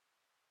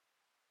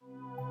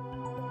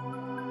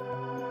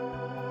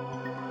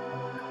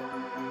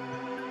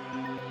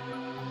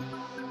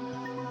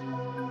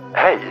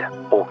Hej,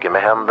 Åke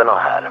med händerna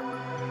här.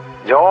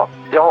 Ja,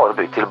 jag har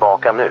bytt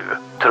tillbaka nu,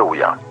 tror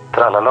jag.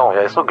 Tralala,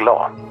 jag är så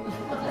glad.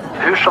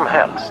 Hur som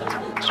helst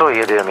så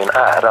är det min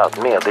ära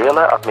att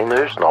meddela att ni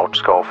nu snart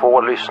ska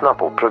få lyssna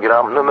på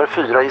program nummer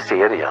 4 i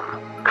serien.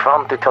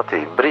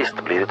 Kvantitativ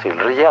brist blir till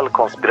rejäl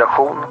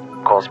konspiration,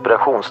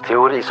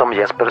 konspirationsteori som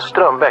Jesper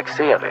Strömbäck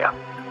ser det.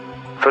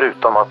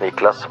 Förutom att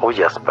Niklas och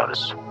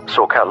Jespers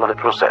så kallade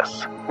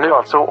process nu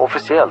alltså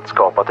officiellt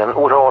skapat en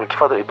oral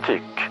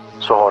kvadriptyk,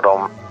 så har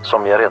de,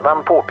 som jag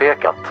redan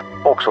påpekat,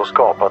 också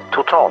skapat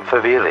total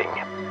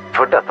förvirring.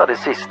 För detta det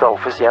sista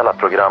officiella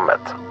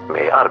programmet,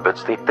 med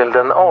arbetstitel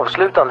Den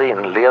avslutande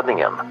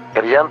inledningen,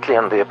 är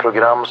egentligen det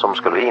program som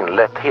skulle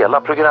inlett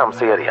hela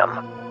programserien.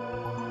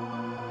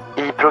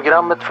 I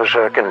programmet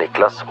försöker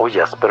Niklas och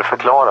Jesper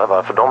förklara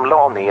varför de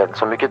la ned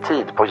så mycket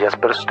tid på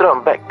Jesper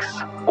Strömbäcks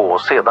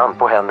och sedan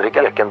på Henrik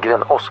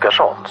Ekengren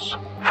Oskarssons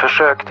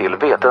försök till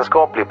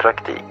vetenskaplig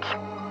praktik.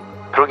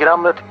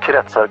 Programmet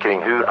kretsar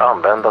kring hur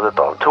användandet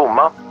av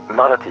tomma,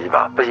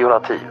 narrativa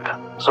pejorativ,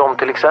 som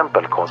till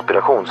exempel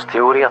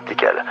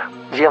konspirationsteoretiker,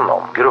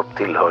 genom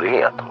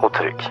grupptillhörighet och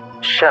tryck,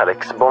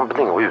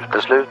 kärleksbombning och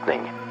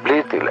uteslutning,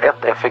 blir till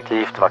ett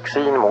effektivt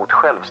vaccin mot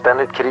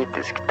självständigt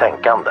kritiskt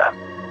tänkande.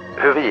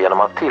 Hur vi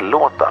genom att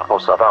tillåta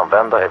oss att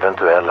använda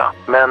eventuella,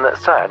 men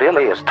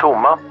särdeles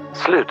tomma,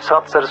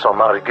 slutsatser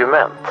som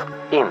argument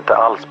inte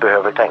alls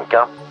behöver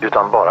tänka,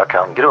 utan bara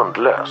kan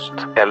grundlöst,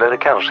 eller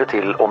kanske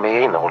till och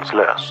med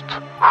innehållslöst,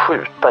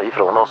 skjuta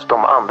ifrån oss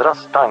de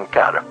andras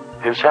tankar.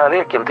 Hur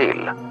kärleken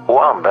till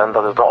och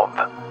användandet av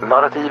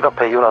narrativa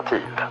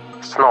pejorativ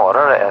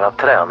snarare än att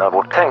träna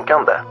vårt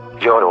tänkande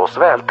gör oss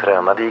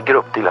vältränade i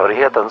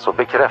grupptillhörighetens och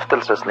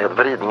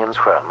bekräftelsesnedvridningens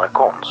sköna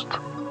konst.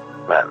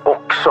 Men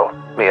också,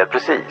 mer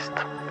precis,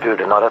 hur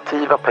det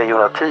narrativa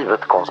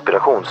pejorativet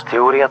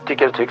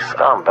konspirationsteoretiker tycks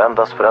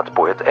användas för att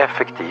på ett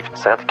effektivt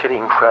sätt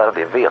kringskära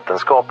det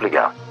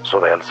vetenskapliga,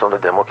 såväl som det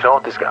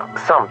demokratiska,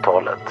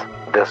 samtalet.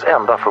 Dess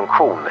enda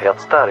funktion är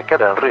att stärka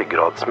den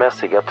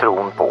ryggradsmässiga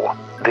tron på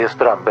det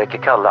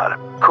Strömbäck kallar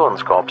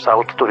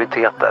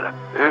kunskapsauktoriteter.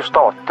 Hur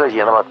stater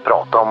genom att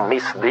prata om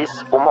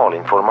missvis och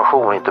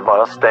malinformation inte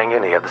bara stänger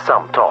ned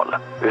samtal,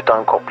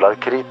 utan kopplar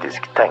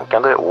kritiskt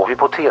tänkande och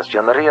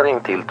hypotesgenerering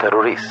till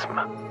terrorism.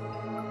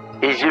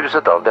 I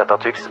ljuset av detta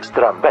tycks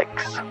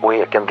Strömbäcks och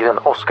Ekengren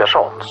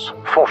Oskarssons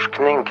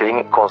forskning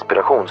kring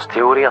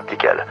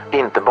konspirationsteoretiker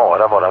inte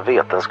bara vara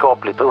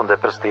vetenskapligt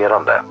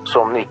underpresterande,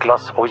 som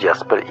Niklas och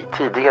Jesper i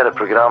tidigare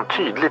program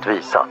tydligt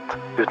visat,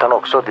 utan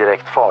också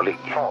direkt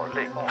farlig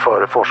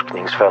för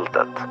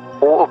forskningsfältet.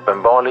 Och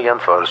uppenbarligen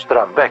för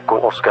Strömbäck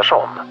och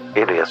Oskarsson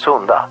är det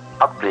sunda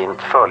att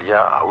blint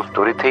följa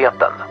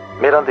auktoriteten,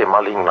 medan det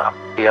maligna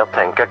är att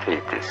tänka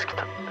kritiskt,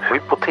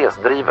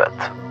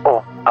 hypotesdrivet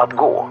och att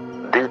gå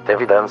dit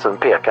evidensen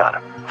pekar.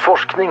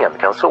 Forskningen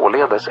kan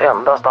således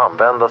endast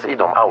användas i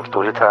de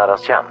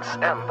auktoritäras tjänst.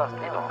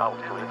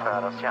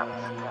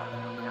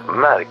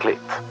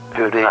 Märkligt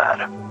hur det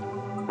är.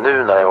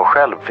 Nu när jag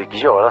själv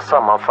fick göra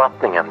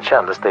sammanfattningen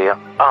kändes det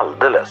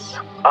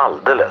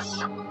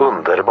alldeles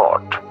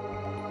underbart.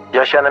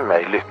 Jag känner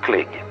mig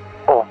lycklig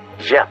och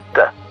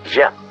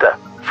jätte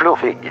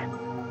fluffig.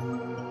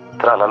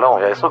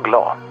 Tralala, jag är så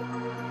glad.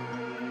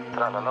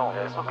 Tralala,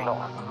 jag är så glad.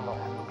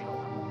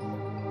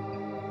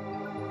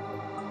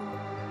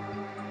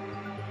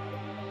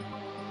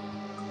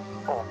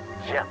 Och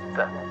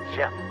jätte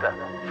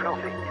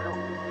fluffig.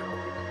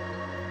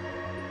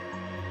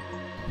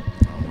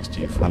 Man måste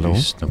ju få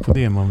lyssna på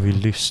det man vill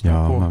lyssna på.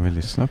 Ja, man vill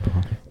lyssna på.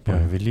 Jag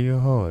vill ju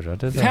höra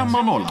det där.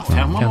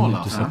 5-0. Kan du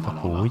inte sätta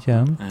på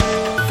igen?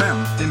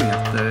 50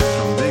 meter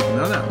från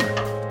byggnaden.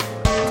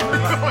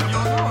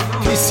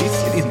 Vi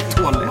sitter i din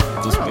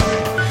toalett och spelar.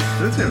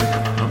 Det är trevligt.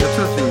 Jag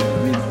tror att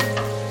vi...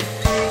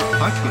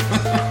 Tack.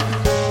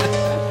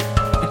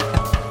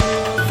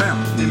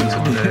 50 meter.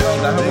 Ja,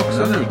 det här var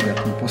också en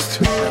likhet med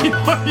posten.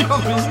 Ja,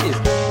 precis.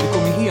 Det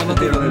kommer hela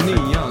tiden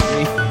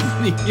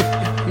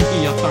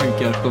nya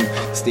tankar som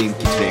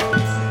stinker träck.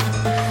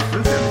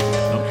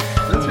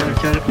 Det är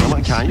trevligt.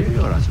 Man kan ju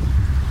göra så.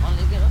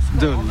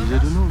 Döljer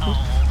du något?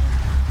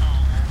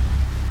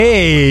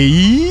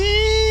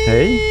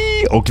 Hej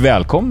och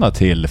välkomna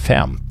till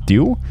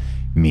 50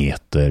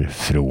 meter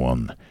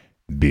från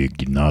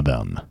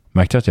byggnaden.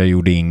 Märkte att jag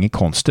gjorde inget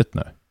konstigt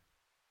nu?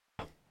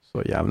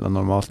 Så jävla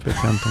normalt vet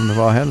jag inte om det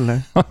var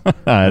heller.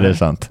 Nej, det är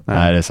sant.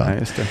 Nej, det är sant. Nej,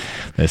 just det.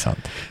 Det är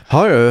sant.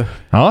 Har du?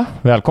 Ja,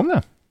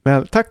 välkomna.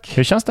 Väl, tack.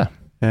 Hur känns det?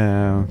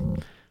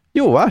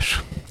 Jo,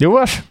 vars.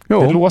 Jo.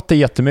 Det låter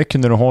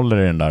jättemycket när du håller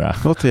i den där. Det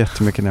låter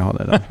jättemycket när jag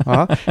håller den.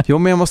 Ja. Jo,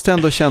 men jag måste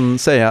ändå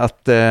säga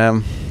att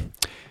den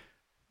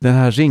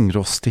här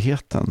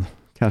ringrostigheten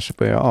kanske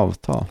börjar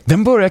avta.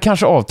 Den börjar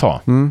kanske avta.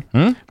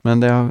 Men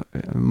det har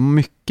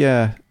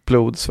mycket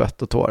blod,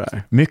 svett och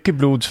tårar. Mycket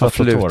blod, svett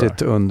och tårar. Har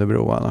flutit under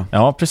broarna.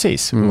 Ja,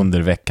 precis.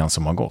 Under veckan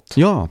som har gått.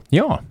 Ja.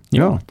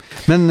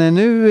 Men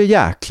nu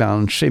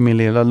jäklans i min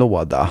lilla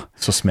låda.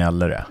 Så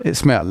smäller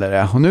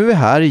det. Och nu är vi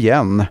här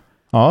igen.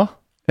 Ja.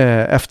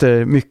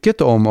 efter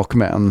mycket om och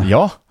men.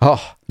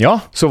 Ja.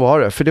 Så var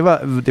det. För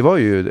det var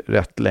ju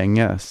rätt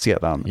länge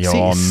sedan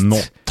sist.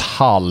 Något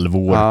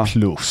halvår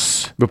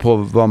plus. Beror på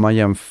vad man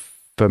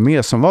jämför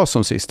med som var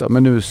som sista.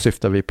 Men nu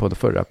syftar vi på det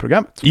förra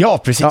programmet.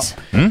 Ja, precis.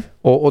 Ja.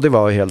 Och det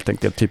var helt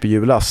enkelt typ i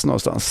julas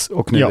någonstans.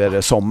 Och nu är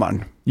det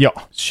sommaren.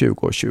 Ja.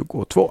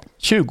 2022.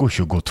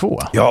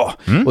 2022. Ja,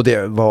 och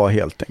det var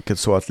helt enkelt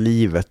så att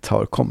livet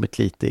har kommit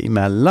lite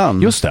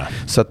emellan. Just det.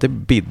 Så att det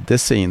bidde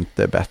sig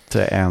inte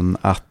bättre än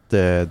att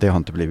det har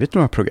inte blivit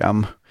några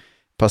program.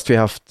 Fast vi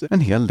har haft en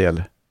hel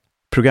del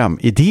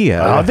programidéer.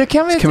 Ja, det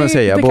kan man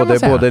säga.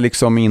 Både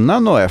liksom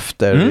innan och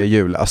efter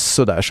julas.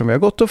 Så där, som vi har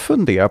gått och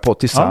funderat på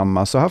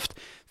tillsammans och haft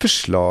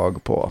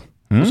förslag på.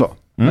 Och så.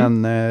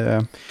 Men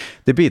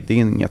det bidde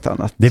inget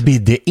annat. Det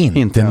bidde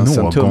inte ens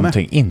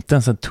någonting. Inte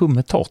ens en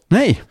tummetott.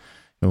 Nej.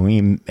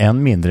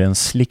 Än mindre en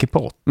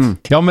slickepott.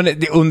 Ja, men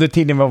under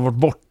tiden vi har varit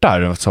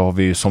borta så har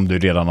vi ju, som du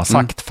redan har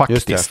sagt,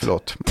 faktiskt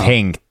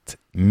tänkt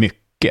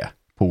mycket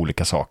på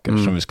olika saker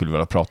som vi skulle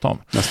vilja prata om.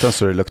 Nästan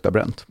så det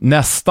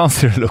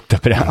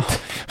luktar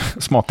bränt.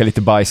 Smaka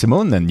lite bajs i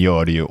munnen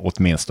gör det ju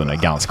åtminstone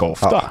ganska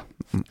ofta.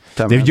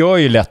 Ja. Det gör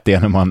ju lätt det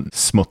när man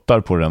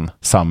smuttar på den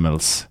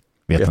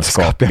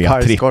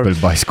vetenskapliga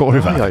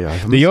trippelbajskorven. Ja.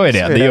 Det gör ju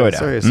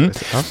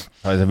det.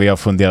 Alltså, vi har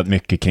funderat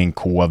mycket kring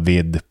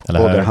covid.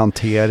 Både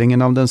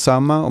hanteringen av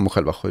densamma, om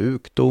själva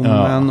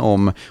sjukdomen,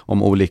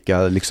 om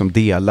olika liksom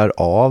delar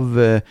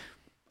av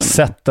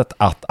sättet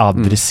att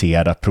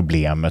adressera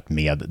problemet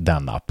med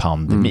denna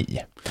pandemi.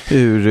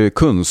 Hur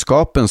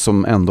kunskapen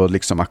som ändå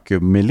liksom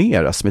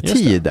ackumuleras med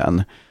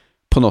tiden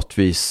på något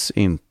vis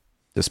inte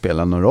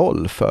spelar någon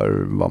roll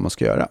för vad man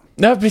ska göra.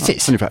 Ja,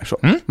 precis. Ungefär så.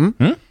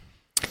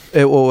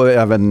 Och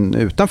även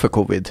utanför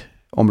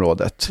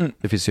covid-området.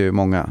 Det finns ju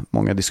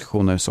många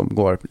diskussioner som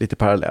går lite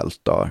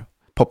parallellt och har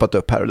poppat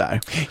upp här och där.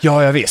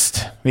 Ja,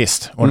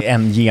 visst. Och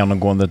en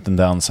genomgående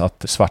tendens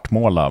att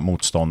svartmåla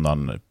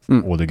motståndaren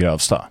och det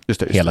grövsta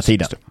hela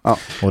tiden. Ja.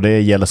 Och det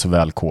gäller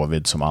såväl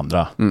covid som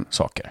andra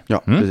saker.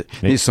 Ja,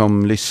 ni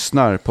som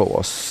lyssnar på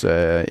oss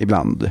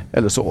ibland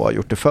eller så har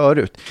gjort det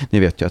förut. Ni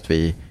vet ju att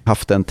vi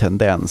haft en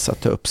tendens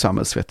att ta upp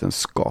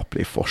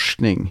samhällsvetenskaplig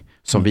forskning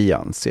som vi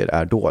anser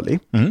är dålig.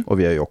 Och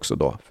vi har ju också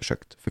då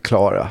försökt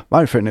förklara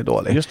varför den är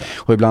dålig.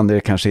 Och ibland är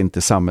det kanske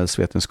inte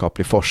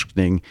samhällsvetenskaplig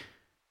forskning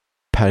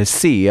per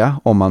se,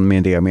 om man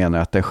med det menar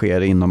att det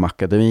sker inom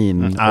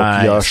akademin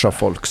och görs av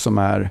folk som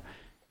är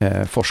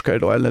forskare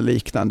då, eller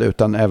liknande,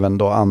 utan även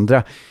då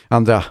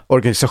andra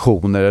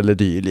organisationer eller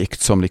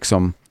dylikt som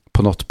liksom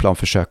på något plan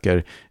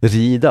försöker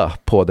rida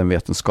på den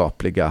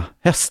vetenskapliga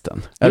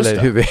hästen. Eller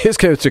hur vi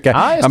ska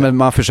uttrycka. Men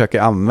man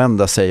försöker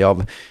använda sig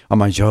av,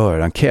 man gör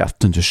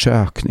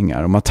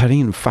enkätundersökningar och man tar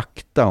in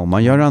fakta och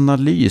man gör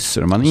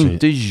analyser och man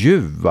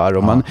intervjuar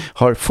och man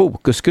har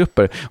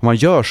fokusgrupper och man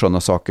gör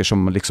sådana saker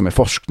som liksom är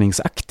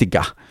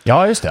forskningsaktiga.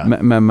 Ja, just det.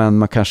 Men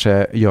man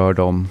kanske gör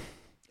dem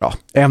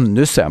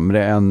ännu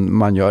sämre än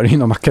man gör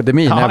inom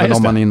akademin, även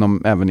om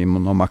man även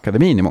inom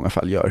akademin i många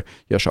fall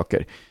gör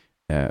saker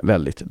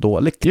väldigt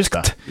dåligt. Just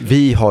det.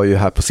 Vi har ju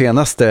här på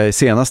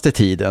senaste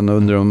tiden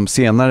under de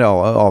senare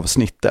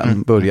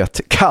avsnitten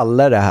börjat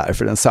kalla det här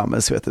för den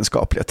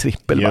samhällsvetenskapliga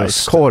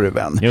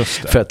trippelbajskorven.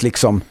 För att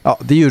liksom,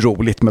 det är ju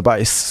roligt med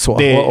bajs. Så.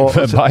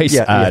 Bajs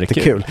är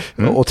jättekul.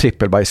 Och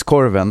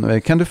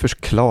trippelbajskorven, kan du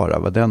förklara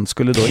vad den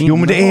skulle då innehålla? Jo,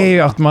 men det är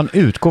ju att man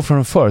utgår från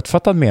en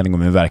förutfattad mening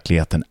om hur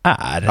verkligheten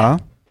är. Ja.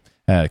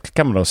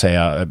 Kan man då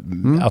säga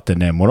att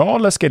den är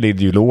moralisk eller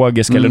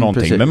ideologisk eller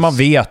någonting. Precis. Men man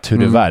vet hur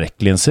det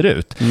verkligen ser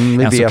ut.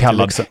 En så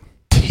kallad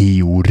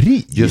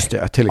teori. Just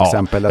det, till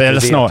exempel att vi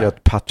vet ju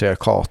att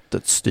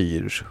patriarkatet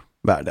styr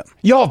världen.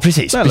 Ja,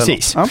 precis.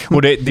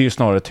 Och det är ju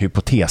snarare ett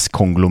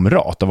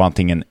hypoteskonglomerat av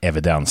antingen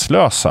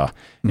evidenslösa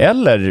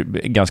eller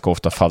ganska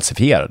ofta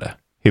falsifierade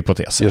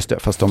hypoteser. Just det,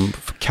 fast de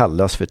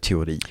kallas för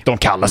teori. De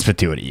kallas för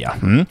teori, ja.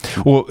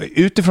 Och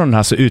utifrån den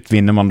här så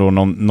utvinner man då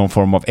någon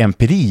form av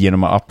empiri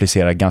genom att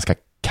applicera ganska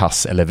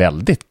kass eller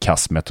väldigt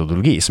kass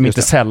metodologi som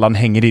inte sällan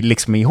hänger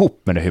liksom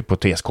ihop med det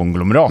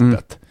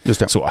hypoteskonglomeratet. Just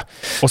det. Så.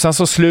 Och sen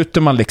så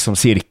sluter man liksom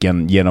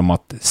cirkeln genom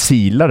att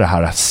sila det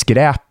här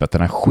skräpet,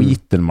 den här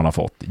skiten man har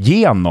fått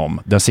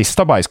genom den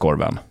sista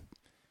bajskorven.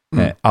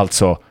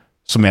 Alltså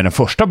som är den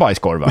första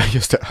bajskorven.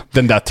 Just det.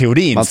 Den där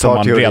teorin som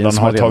man redan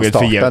har tagit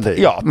för givet.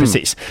 Ja,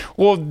 precis.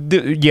 Och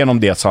genom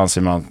det så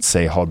anser man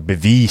sig ha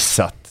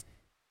bevisat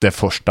det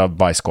första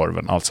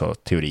bajskorven, alltså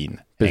teorin,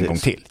 en gång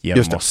till.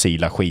 Genom att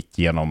sila skit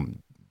genom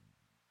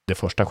det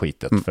första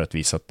skitet för att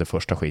visa att det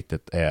första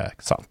skitet är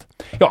sant.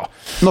 Ja,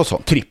 något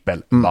sånt.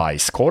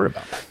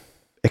 Trippelbajskorven.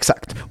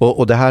 Exakt.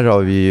 Och det här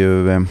har vi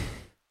ju...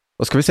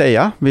 Vad ska vi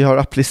säga? Vi har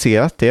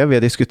applicerat det, vi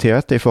har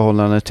diskuterat det i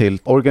förhållande till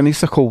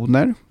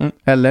organisationer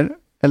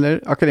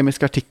eller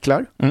akademiska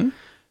artiklar.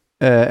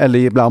 Eller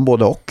ibland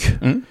både och.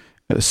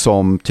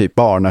 Som typ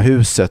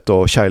Barnahuset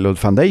och Childhood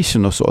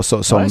Foundation och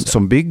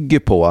som bygger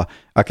på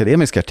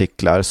akademiska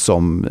artiklar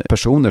som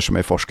personer som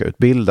är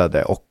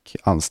forskarutbildade och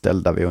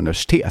anställda vid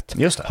universitet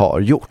har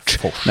gjort.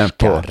 Men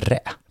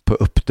på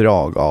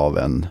uppdrag av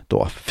en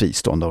då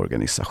fristående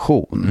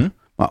organisation.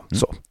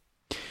 Så.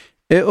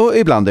 Och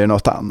ibland är det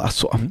något annat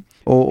så.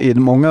 Och i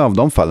många av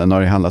de fallen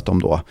har det handlat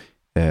om då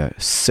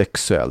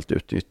sexuellt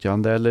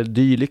utnyttjande eller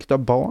dylikt av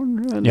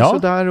barn eller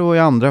sådär, och i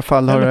andra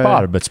fall har det på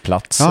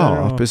arbetsplatser.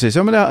 Ja, precis.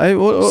 Ja, men det,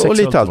 och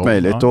lite allt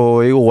möjligt. Ja.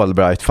 Och i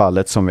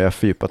Allbright-fallet som vi har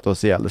fördjupat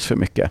oss i alldeles för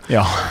mycket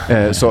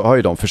så har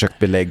ju de försökt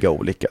belägga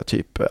olika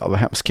typer av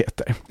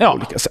hemskheter på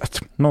olika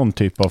sätt. Någon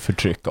typ av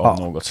förtryck av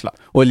något slag.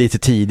 Och lite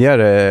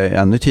tidigare,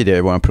 ännu tidigare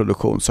i vår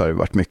produktion så har det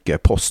varit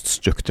mycket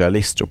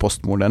poststrukturalister och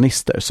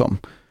postmodernister som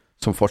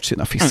fått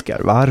sina fiskar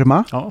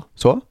varma. Ja.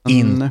 Så.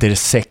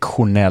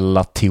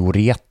 Intersektionella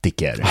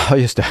teoretiker. Ja,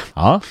 just det.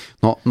 Ja.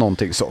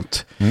 Någonting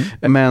sånt.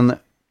 Men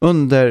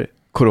under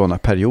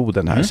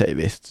coronaperioden här säger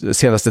vi, de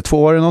senaste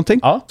 2 åren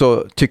någonting,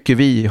 så tycker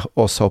vi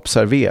oss ha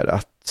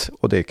observerat,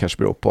 och det kanske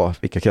beror på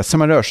vilka kretsar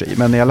man rör sig i,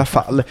 men i alla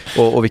fall,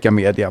 och vilka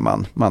media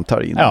man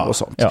tar in och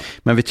sånt. Ja.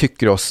 Men vi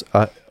tycker oss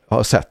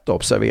ha sett och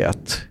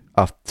observerat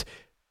att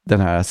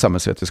den här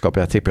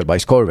samhällsvetenskapliga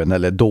trippelbajskorven,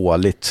 eller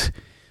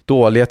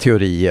dåliga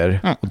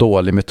teorier, och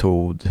dålig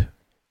metod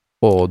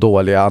och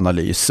dåliga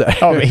analyser.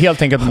 Ja,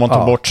 helt enkelt att man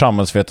tar bort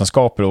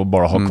samhällsvetenskaper och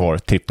bara har kvar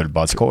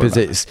trippelbajskorven.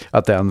 Precis,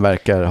 att den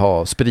verkar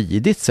ha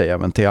spridit sig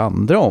även till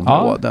andra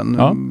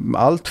områden.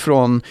 Allt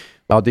från,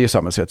 det är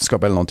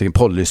samhällsvetenskap eller någonting,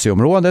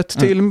 policyområdet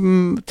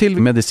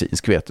till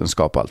medicinsk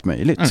vetenskap och allt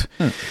möjligt.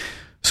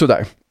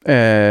 Sådär.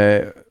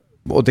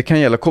 Och det kan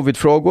gälla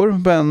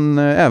covid-frågor, men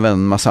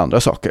även massa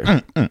andra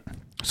saker.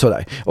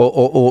 Sådär.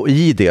 Och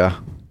i det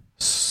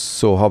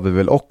så har vi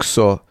väl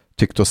också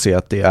tyckt att se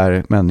att det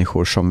är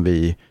människor som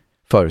vi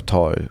förut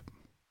har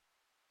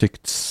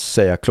tyckt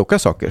säga kloka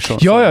saker som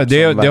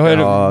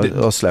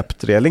har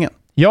släppt relingen.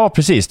 Ja,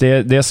 precis. Det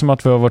är som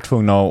att vi har varit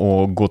tvungna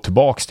att gå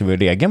tillbaka till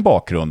vår egen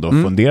bakgrund och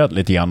funderat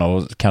lite grann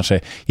och kanske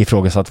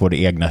ifrågasatt våra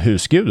egna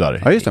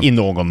husgudar i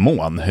någon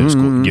mån.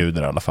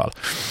 Husgudar i alla fall.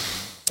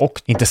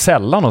 Och inte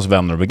sällan hos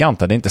vänner och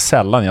bekanta. Det är inte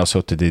sällan jag har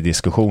suttit i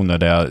diskussioner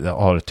där jag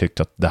har tyckt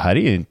att det här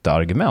är ju inte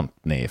argument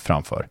ni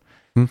framför.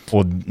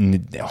 Och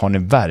har ni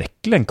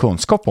verkligen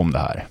kunskap om det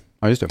här?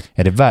 Ja, just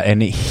det. Är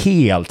ni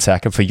helt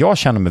säkra? För jag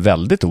känner mig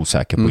väldigt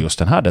osäker på just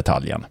den här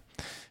detaljen.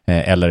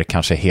 Eller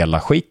kanske hela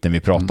skiten vi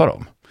pratar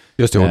om.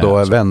 Just det, och då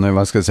är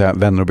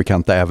vänner och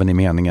bekanta även i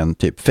meningen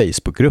typ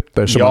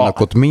Facebookgrupper som man har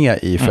gått med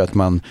i för att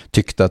man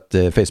tyckte att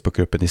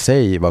Facebookgruppen i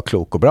sig var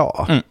klok och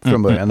bra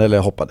från början, eller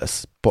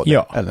hoppades på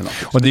det. Eller något.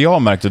 Och det jag har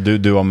märkt, och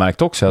du har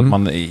märkt också, att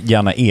man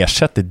gärna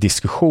ersätter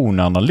diskussion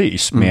och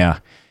analys med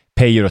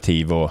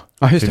pejorativ och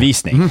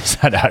bevisning.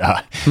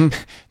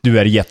 Du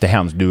är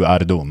jättehemsk, du är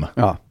dum.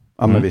 Ja,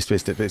 men visst.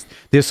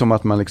 Det är som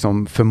att man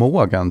liksom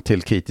förmågan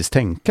till kritiskt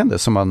tänkande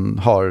som man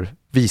har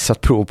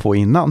visat prov på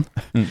innan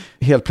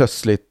helt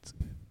plötsligt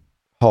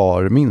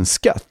har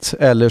minskat.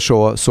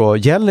 Eller så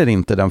gäller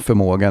inte den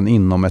förmågan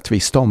inom ett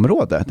visst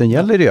område. Den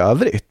gäller i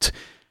övrigt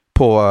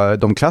på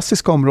de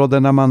klassiska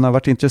områdena man har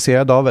varit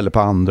intresserad av, eller på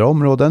andra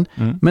områden,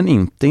 men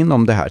inte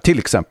inom det här, till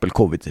exempel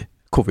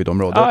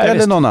covid-området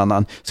eller någon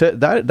annan. Så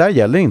där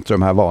gäller inte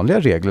de här vanliga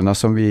reglerna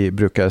som vi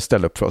brukar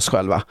ställa upp för oss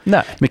själva.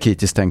 Nej. Med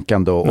kritiskt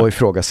tänkande och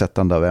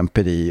ifrågasättande av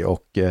empiri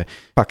och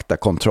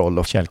faktakontroll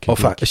och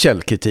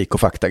källkritik och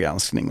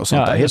faktagranskning och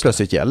sånt där. Helt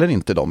plötsligt gäller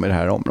inte de i det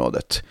här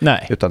området.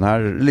 Nej. Utan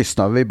här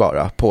lyssnar vi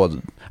bara på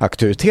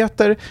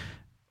auktoriteter,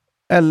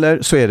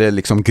 eller så är det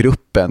liksom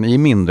gruppen i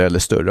mindre eller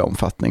större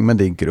omfattning, men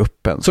det är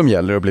gruppen som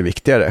gäller att bli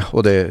viktigare,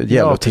 och det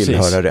gäller att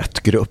tillhöra rätt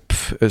grupp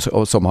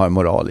som har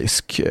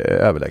moralisk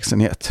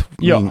överlägsenhet.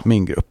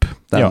 Min grupp,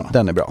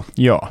 den är bra.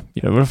 Ja,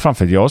 det var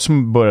framförallt jag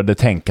som började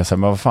tänka sig,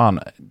 men vad fan,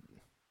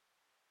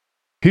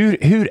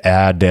 hur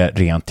är det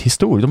rent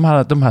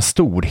historiskt? De här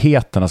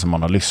storheterna som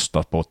man har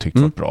lyssnat på och tyckt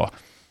var bra.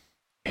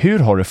 Hur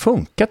har det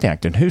funkat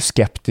egentligen? Hur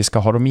skeptiska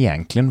har de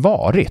egentligen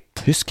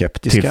varit? Hur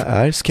skeptiska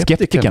är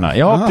skeptikerna?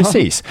 Ja,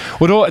 precis.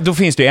 Och då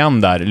finns det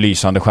en där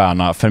lysande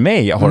stjärna för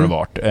mig har det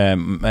varit.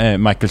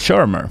 Michael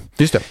Shermer.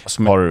 Just det.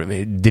 Som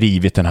har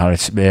drivit den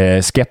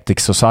här Skeptic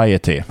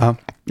Society.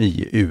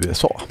 I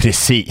USA.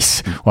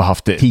 Precis. Och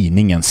haft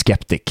tidningen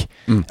Skeptic.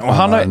 Och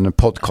han har en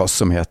podcast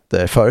som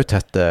förut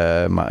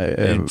hette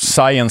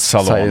Science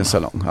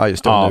Salon. Ja,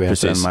 just det. Ja,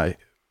 precis.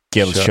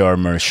 Gil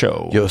Shermer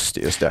Show.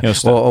 Just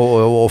det.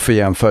 Och för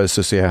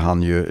jämförelse så är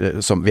han ju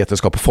som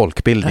vetenskap och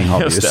folkbildning har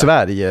vi ju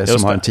Sverige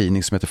som har en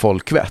tidning som heter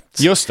Folkvett.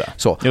 Just det.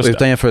 Så,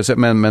 utan jämförelse,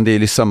 men det är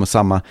liksom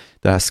samma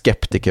den här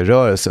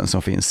skeptikerrörelsen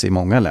som finns i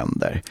många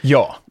länder.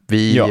 Ja.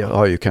 Vi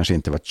har ju kanske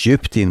inte varit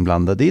djupt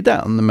inblandade i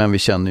den, men vi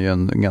känner ju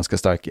en ganska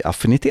stark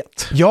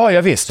affinitet.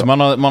 Ja, visst. Man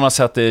har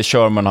sett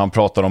Sherman, han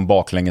pratar om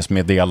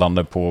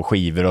baklängesmeddelande på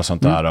skivor och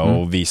sånt där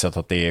och visat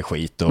att det är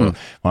skit. Och man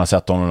har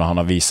sett honom när han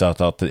har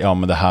visat att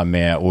men det här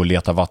med att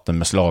leta vatten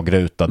med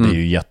slagruta, det är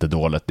ju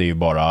jättedåligt. Det är ju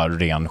bara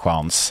ren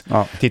chans.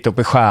 Ja. Titta upp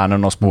i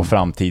stjärnorna och spå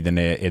framtiden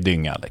är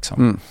dynga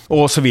liksom.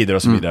 Och så vidare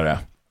och så vidare.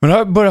 Men då har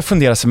jag börjat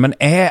fundera sig, men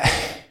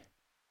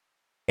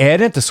är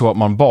det inte så att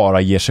man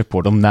bara ger sig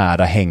på de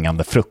nära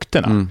hängande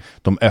frukterna?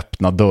 De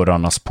öppna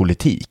dörrarnas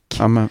politik.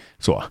 Ja,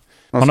 så.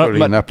 Man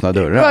slår in öppna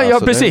dörrar. Ja,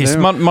 precis.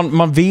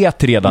 Man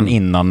vet redan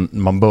innan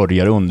man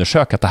börjar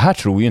undersöka att det här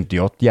tror ju inte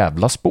jag ett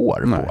jävla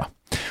spår på.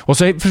 Och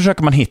så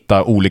försöker man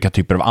hitta olika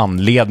typer av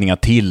anledningar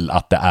till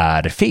att det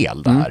är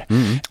fel där.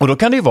 Och då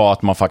kan det ju vara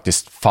att man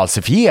faktiskt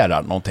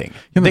falsifierar någonting.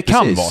 Ja, det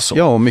kan vara så.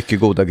 Ja, och mycket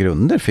goda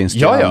grunder finns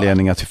det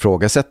anledning att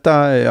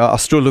ifrågasätta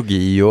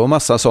astrologi och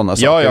massa sådana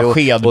saker. Ja,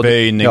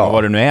 skedböjning och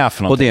vad det nu är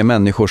för någonting. Och det är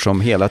människor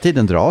som hela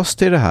tiden dras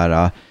till det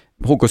här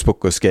hokus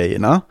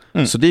pokus-grejerna.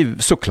 Så det är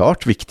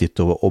såklart viktigt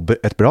och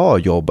ett bra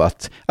jobb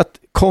att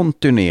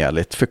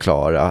kontinuerligt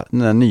förklara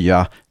när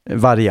nya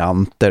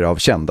varianter av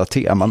kända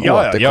teman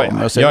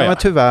återkommer. Och säger, men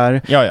tyvärr,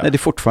 nej, det är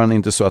fortfarande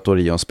inte så att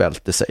Orions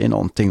bälte säger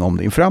någonting om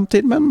din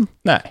framtid, men...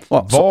 Nej,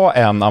 vad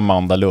en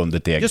Amanda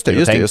Lundeteg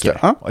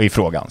tänker i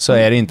frågan, så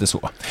är det inte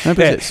så. Nej,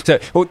 precis. Det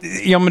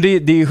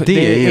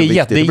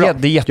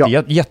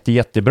är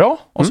jättebra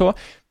och så.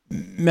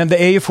 Men det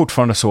är ju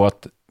fortfarande så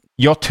att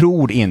jag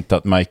tror inte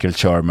att Michael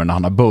Shermer, när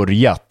han har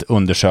börjat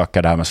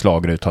undersöka det här med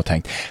slagrutor, har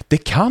tänkt, det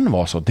kan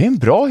vara så, det är en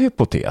bra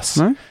hypotes.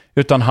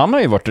 Utan han har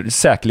ju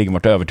säkerligen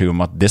varit övertygad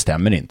om att det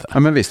stämmer inte. Ja,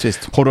 men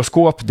visst.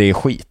 Horoskop, det är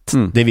skit.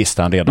 Det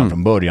visste han redan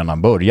från början när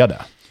han började.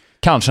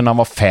 Kanske när han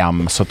var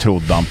 5 så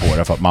trodde han på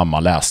det för att mamma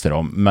läste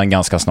dem. Men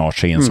ganska snart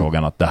så insåg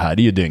han att det här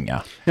är ju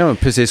dynga. Ja,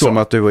 precis som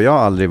att du och jag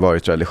aldrig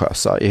varit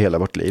religiösa i hela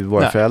vårt liv.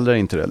 Våra föräldrar är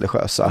inte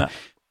religiösa. Nej.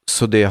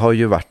 Så det har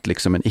ju varit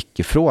liksom en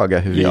icke-fråga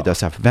huruvida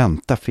så här,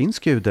 vänta, finns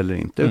Gud eller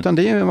inte? Utan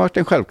det har varit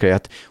en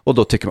självklarhet. Och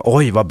då tycker man,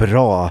 oj vad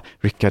bra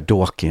Richard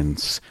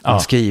Dawkins har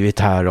skrivit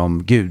här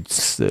om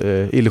Guds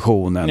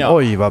illusionen.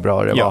 Oj vad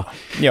bra det var.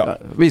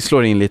 Vi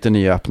slår in lite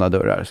nya öppna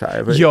dörrar. Så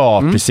här.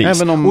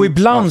 Precis. Och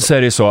ibland så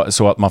är det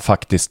så att man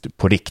faktiskt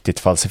på riktigt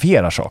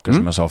falsifierar saker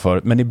som jag sa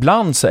förut. Men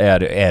ibland så är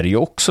det ju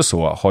också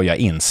så, har jag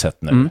insett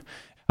nu,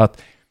 att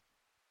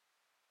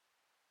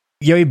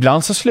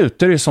ibland så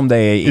slutar det som det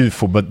är i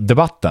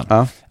UFO-debatten.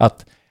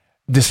 Att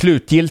det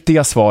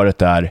slutgiltiga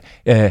svaret är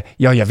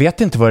jag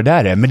vet inte vad det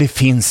där är, men det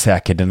finns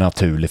säkert en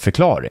naturlig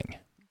förklaring.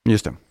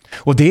 Just det.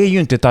 Och det är ju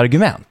inte ett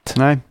argument.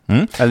 Nej,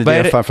 eller det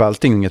är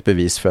framförallt inget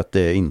bevis för att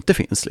det inte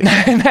finns.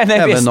 Liksom. nej,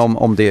 även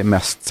om det är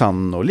mest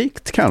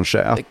sannolikt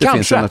kanske att det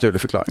finns en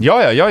naturlig förklaring.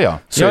 Ja.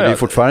 Så är det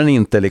fortfarande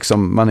inte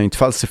liksom, man har inte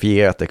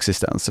falsifierat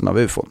existensen av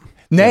UFO.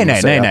 Nej. Det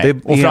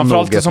är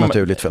framförallt ett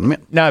naturligt fenomen.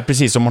 Nej,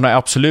 precis. Som hon har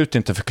absolut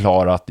inte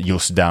förklarat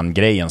just den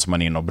grejen som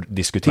man är inne och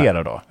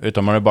diskuterar då.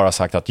 Utan man har bara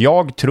sagt att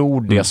jag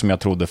tror det som jag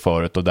trodde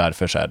förut och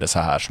därför så är det så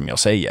här som jag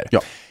säger.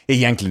 Ja. Det är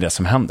egentligen det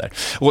som händer.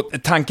 Och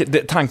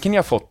tanken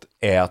jag fått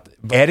är att,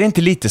 är det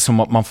inte lite som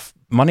att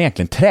man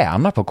egentligen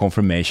tränar på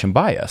confirmation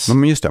bias?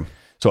 Men just det.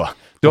 Så.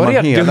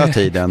 Man hela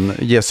tiden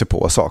ger sig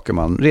på saker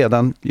man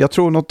redan, jag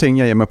tror någonting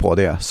jag ger mig på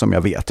det som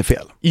jag vet är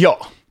fel. Ja,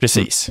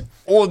 precis.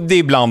 Och det är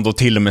ibland då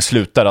till och med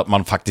slutar att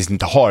man faktiskt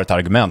inte har ett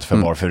argument för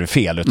varför det är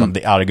fel, utan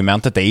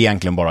argumentet är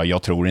egentligen bara,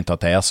 jag tror inte att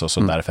det är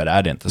så därför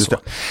är det inte så.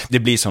 Det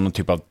blir som någon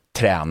typ av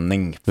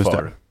träning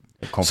för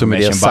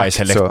confirmation bias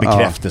eller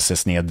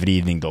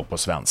bekräftelsesnedvridning då på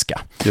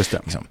svenska. Just det.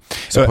 Liksom.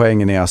 Så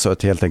poängen är alltså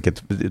att helt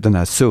enkelt den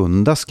här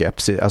sunda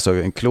skepsis, alltså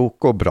en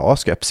klok och bra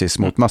skepsis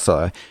mot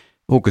massa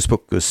hokus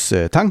pokus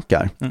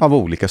tankar av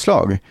olika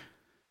slag.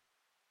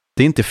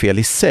 Det är inte fel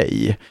i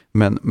sig,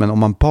 men om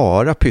man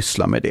bara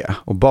pysslar med det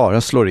och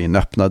bara slår in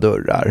öppna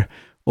dörrar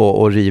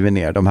och river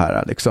ner de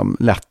här liksom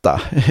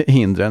lätta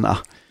hindren,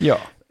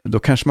 då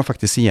kanske man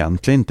faktiskt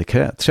egentligen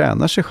inte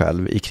tränar sig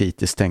själv i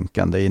kritiskt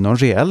tänkande i någon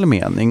reell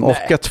mening.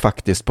 Och att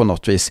faktiskt på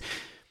något vis,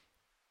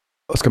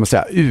 vad ska man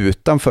säga,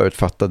 utan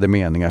förutfattade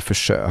meningar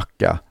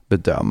försöka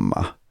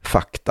bedöma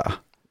fakta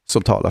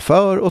som talar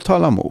för och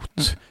talar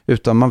emot.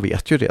 Utan man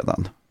vet ju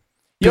redan.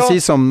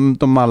 Precis som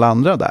de alla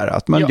andra där.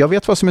 Att jag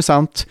vet vad som är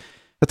sant.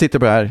 Jag tittar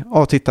på det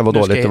här. Titta vad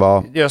dåligt det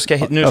var.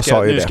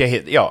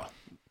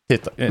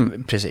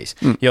 Precis.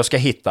 Jag ska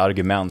hitta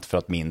argument för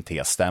att min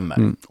tes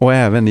stämmer. Och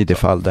även i det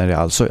fall där det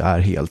alltså är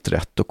helt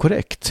rätt och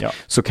korrekt,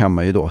 så kan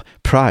man ju då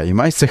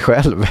prima sig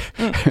själv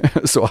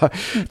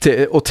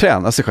och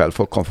träna sig själv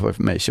för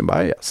confirmation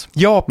bias.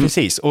 Ja,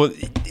 precis. Och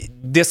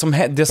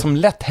det som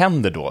lätt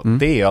händer då,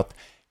 det är att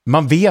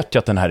man vet ju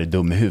att den här är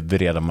dum i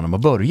huvudet redan när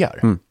man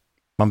börjar.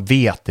 Man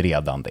vet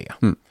redan det.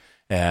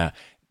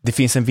 Det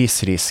finns en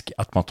viss risk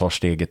att man tar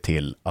steget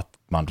till att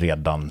man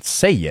redan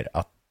säger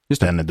att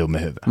den är dum i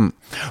huvudet.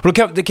 Och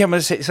då kan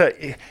man säga,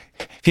 det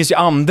finns ju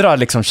andra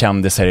liksom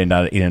kändisar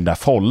i den där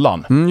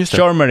follan.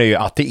 Shermer är ju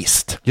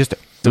ateist. Just det.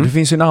 Så det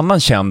finns ju en annan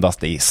känd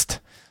ateist.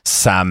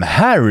 Sam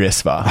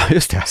Harris, va?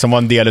 Just det. Som var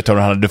en del av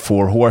den här The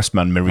Four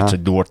Horsemen med Richard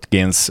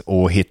Dawkins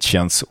och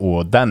Hitchens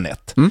och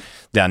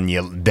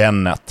Daniel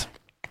Dennett.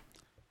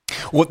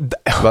 Och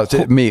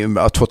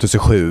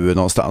 2007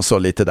 någonstans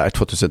och lite där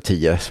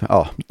 2010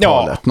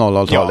 talet,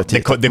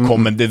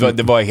 00-talet.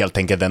 Det var helt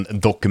enkelt en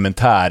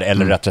dokumentär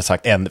eller rättare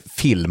sagt en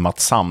filmat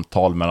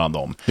samtal mellan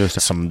dem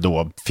som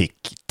då fick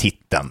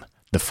titeln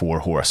The Four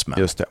Horsemen.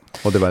 Just det.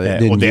 Och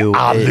det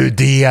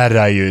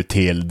alluderar ju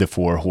till The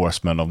Four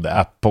Horsemen of the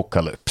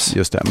Apocalypse.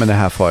 Just det, men det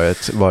här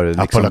var det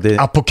liksom...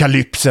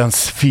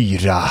 Apokalypsens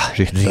 4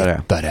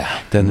 ryttare.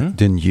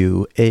 The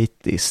New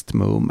Atheist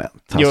Movement.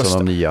 Alltså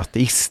de nya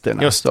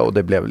ateisterna. Och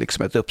det blev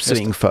liksom ett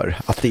uppsving för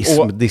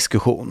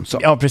ateismdiskussion.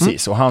 Ja,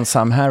 precis. Och han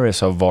Sam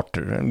Harris har varit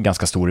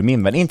ganska stor i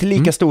min värld. Inte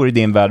lika stor i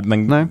din värld,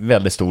 men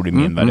väldigt stor i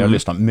min värld. Jag har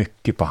lyssnat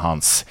mycket på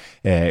hans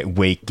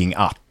Waking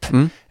Up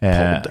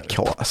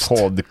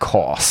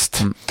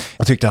podcast.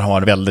 Jag tyckte han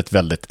var väldigt,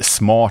 väldigt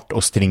smart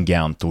och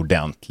stringent och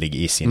ordentlig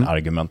i sin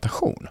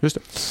argumentation. Just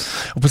det.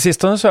 Och på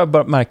sistone så har jag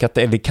börjat märka att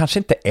det kanske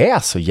inte är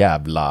så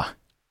jävla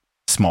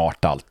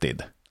smart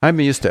alltid. Nej,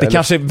 men just det. Det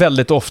kanske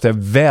väldigt ofta är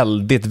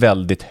väldigt,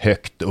 väldigt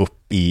högt upp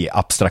i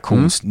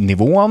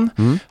abstraktionsnivån.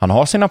 Han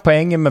har sina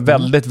poänger, men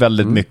väldigt,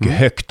 väldigt mycket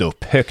högt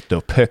upp.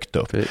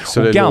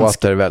 Så det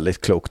låter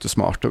väldigt klokt och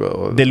smart.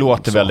 Det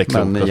låter väldigt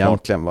klokt men och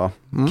egentligen smart.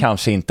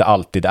 Kanske inte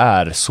alltid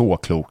är så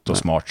klokt och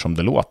smart som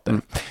det låter.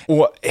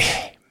 Och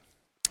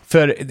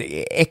för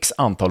x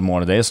antal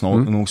månader, det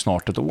är nog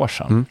snart ett år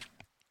sedan,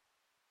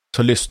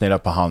 så lyssnade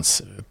jag på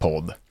hans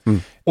podd.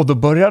 Och då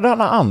började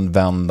han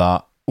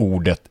använda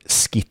ordet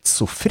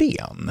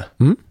schizofren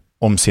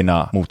om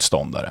sina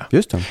motståndare.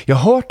 Just det. Jag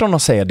har hört honom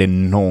säga det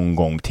någon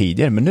gång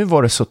tidigare, men nu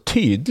var det så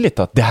tydligt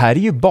att det här är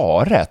ju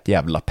bara ett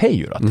jävla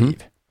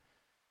pejorativ.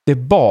 Det är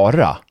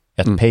bara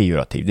ett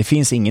pejorativ. Det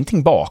finns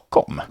ingenting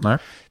bakom. Nej.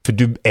 För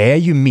du är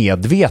ju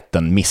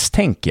medveten,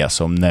 misstänker jag,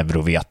 som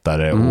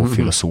neurovetare och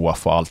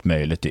filosof och allt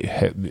möjligt,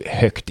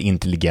 högt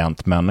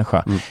intelligent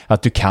människa,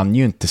 att du kan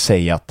ju inte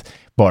säga att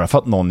bara för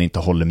att någon inte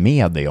håller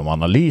med dig om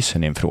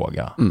analysen i en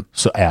fråga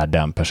så är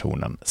den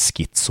personen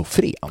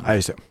schizofren. Ja,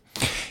 just det.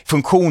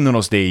 Funktionen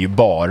hos det är ju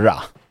bara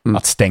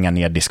att stänga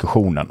ner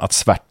diskussionen, att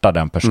svärta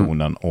den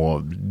personen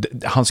och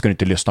han ska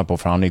inte lyssna på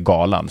för han är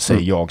galen,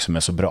 säger jag som är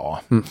så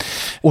bra.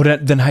 Och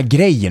den här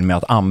grejen med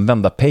att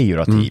använda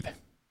pejorativ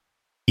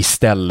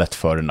istället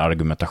för en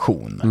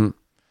argumentation,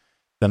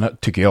 den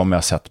tycker jag med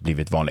har sett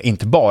blivit vanlig.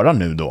 Inte bara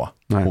nu då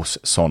hos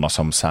sådana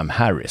som Sam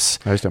Harris.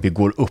 Vi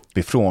går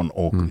uppifrån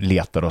och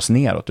letar oss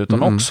neråt,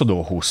 utan också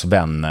då hos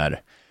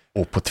vänner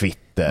och på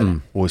Twitter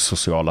och i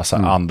sociala,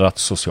 andra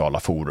sociala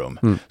forum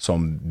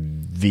som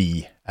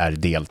vi är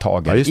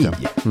deltagare i.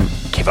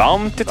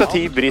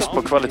 Kvantitativ brist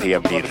på kvalitet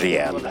blir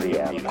reell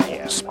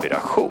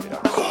konspiration.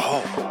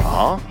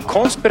 Ja,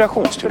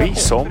 konspirationsteori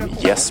som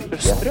Jesper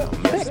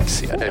Strömbäck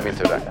ser det.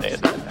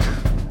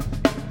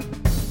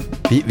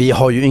 Vi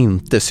har ju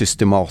inte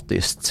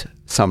systematiskt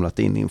samlat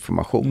in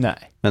information.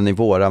 Nej. Men i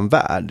våran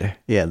värld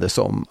är det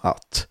som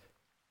att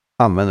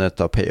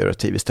användandet av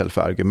pejorativ istället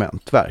för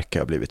argument verkar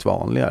ha blivit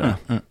vanligare.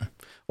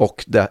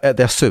 Och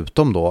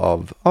dessutom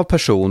då av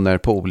personer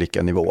på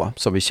olika nivå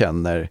som vi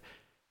känner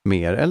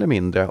mer eller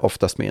mindre,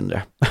 oftast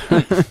mindre.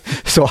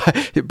 Så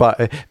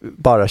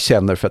bara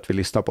känner för att vi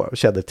lyssnar på det,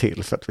 känner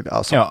till för att vi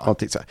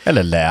någonting så här.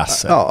 Eller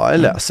läser. Ja,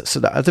 läser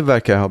sådär. Det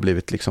verkar ha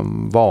blivit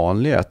liksom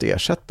vanligare att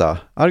ersätta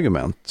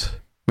argument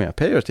med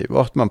pejorativ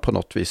och att man på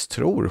något vis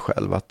tror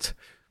själv att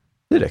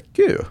det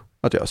räcker ju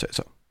att jag säger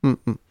så.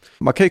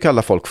 Man kan ju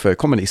kalla folk för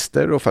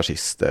kommunister och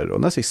fascister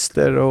och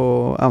nazister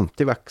och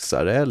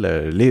antivaxare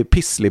eller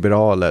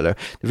pissliberaler.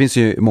 Det finns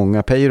ju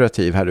många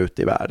pejorativ här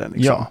ute i världen.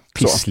 Liksom. Ja,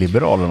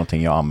 pissliberal är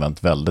någonting jag har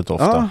använt väldigt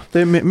ofta. Ja, det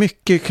är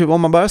mycket.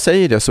 Om man bara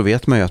säger det så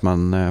vet man ju att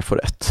man får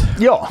rätt.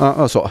 Ja.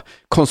 Alltså,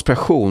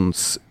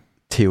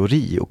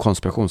 konspirationsteori och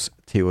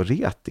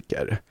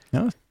konspirationsteoretiker.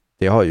 Ja.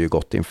 Det har ju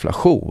gått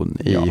inflation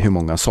i hur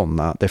många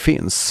sådana det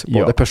finns.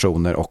 Både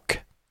personer och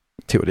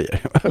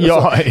teorier.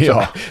 Ja.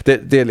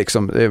 Det är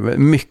liksom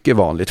mycket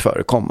vanligt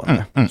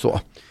förekommande. Så.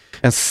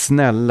 En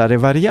snällare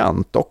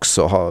variant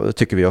också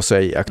tycker vi oss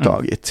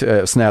iakttagit.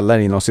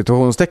 Snällare inom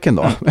situationstecken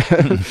då.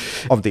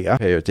 Av det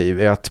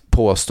är att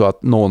påstå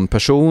att någon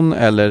person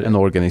eller en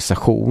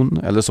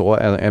organisation eller så,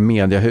 en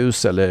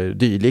mediehus eller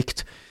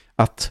dylikt,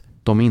 att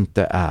de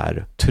inte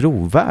är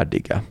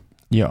trovärdiga.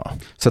 Ja.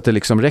 Så att det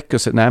liksom räcker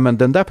att säga, nej men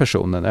den där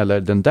personen eller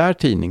den där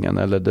tidningen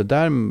eller den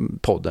där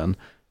podden,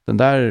 den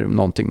där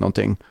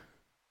någonting,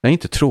 den är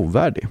inte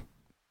trovärdig.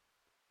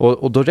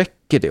 Och då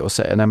räcker det att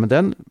säga, nej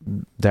men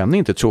den är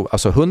inte trovärdig.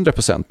 Alltså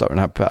 100% av den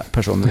här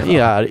personen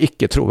är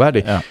icke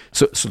trovärdig. Ja.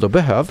 Så då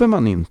behöver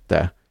man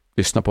inte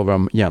lyssna på vad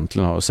de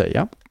egentligen har att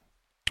säga.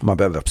 Man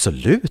behöver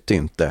absolut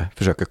inte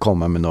försöka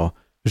komma med några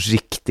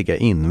riktiga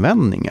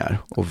invändningar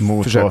och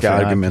försöka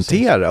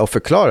argumentera och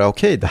förklara,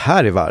 okej, det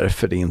här är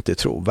varför det inte är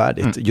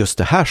trovärdigt. Just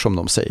det här som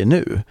de säger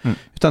nu.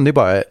 Utan det är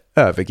bara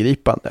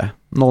övergripande.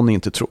 Någon är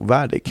inte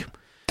trovärdig.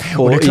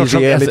 Och i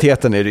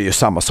realiteten är det ju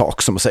samma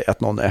sak som att säga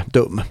att någon är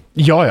dum.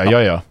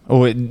 Ja.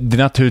 Och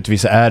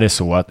naturligtvis är det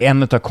så att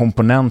en av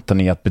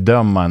komponenterna i att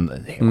bedöma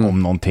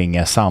om någonting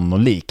är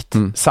sannolikt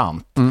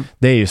sant.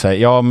 Det är ju så här,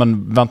 ja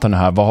men vänta nu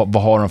här, vad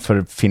har de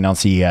för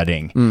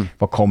finansiering?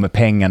 Var kommer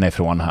pengarna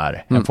ifrån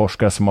här? En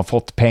forskare som har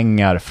fått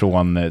pengar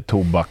från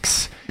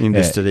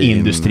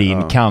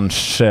tobaksindustrin,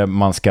 kanske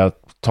man ska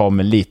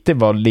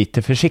vara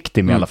lite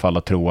försiktig med i alla fall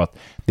att tro att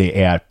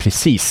det är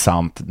precis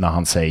sant när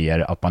han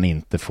säger att man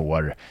inte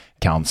får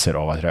cancer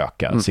av att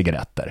röka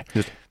cigaretter.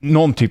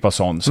 Någon typ av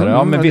sån. Så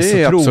ja, men visst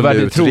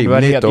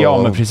trovärdighet.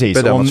 Ja, men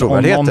precis. Om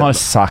någon har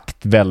sagt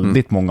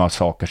väldigt många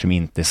saker som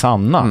inte är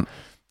sanna.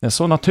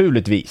 Så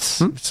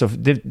naturligtvis så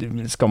det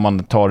ska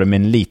man ta det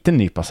med en liten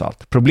nypa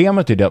salt.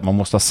 Problemet är det att man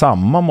måste ha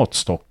samma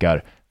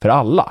måttstockar för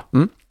alla.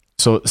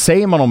 Så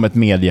säger man om ett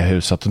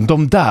mediehus att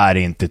de där är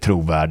inte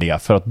trovärdiga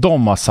för att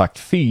de har sagt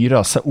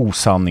 4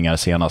 osanningar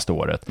senaste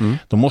året.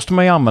 Då måste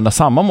man ju använda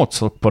samma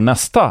måttstock på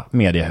nästa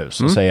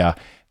mediehus och säga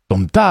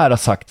de där har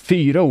sagt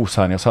 4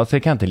 osanningar så att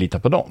jag kan inte lita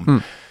på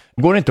dem.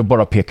 Går det inte att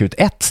bara peka ut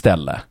ett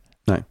ställe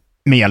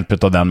med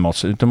hjälp av den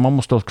måttstocken, utan man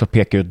måste också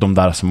peka ut de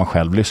där som man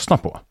själv lyssnar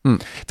på.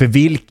 För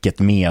vilket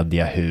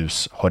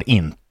mediehus har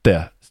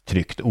inte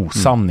tryckt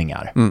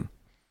osanningar?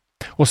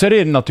 Och så är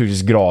det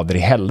naturligtvis grader i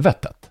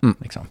helvetet.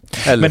 Liksom.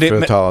 Eller för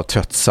att ta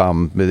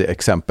tröttsam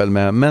exempel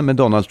med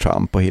Donald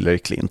Trump och Hillary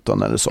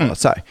Clinton eller så.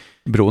 Så här,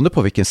 beroende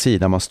på vilken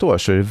sida man står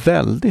så är det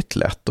väldigt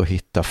lätt att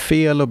hitta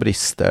fel och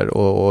brister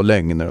och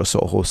lögner och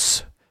så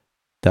hos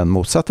den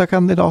motsatta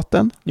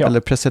kandidaten eller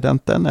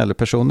presidenten eller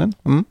personen.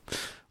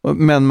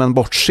 Men man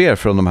bortser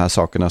från de här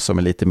sakerna som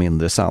är lite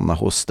mindre sanna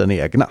hos den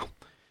egna.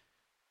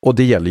 Och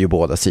det gäller ju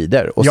båda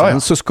sidor. Och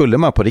sen så skulle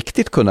man på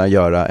riktigt kunna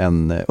göra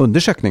en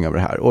undersökning av det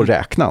här och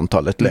räkna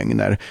antalet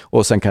lögner.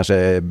 Och sen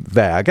kanske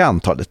väga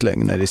antalet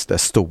lögner i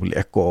dess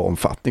storlek och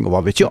omfattning och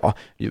vad vet jag.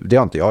 Det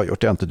har inte jag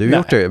gjort, det har inte du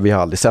gjort det. Vi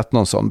har aldrig sett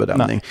någon sån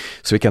bedömning.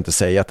 Så vi kan inte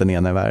säga att den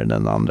ena är värre än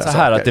den andra. Så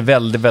här att det är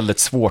väldigt, väldigt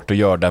svårt att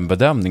göra den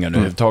bedömningen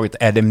överhuvudtaget.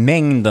 Är det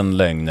mängden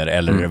lögner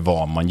eller är det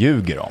vad man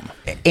ljuger om?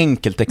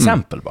 Enkelt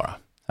exempel bara.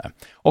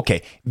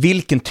 Okej,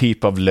 vilken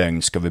typ av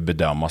lögn ska vi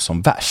bedöma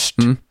som värst?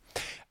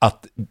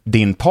 Att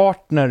din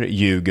partner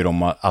ljuger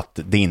om att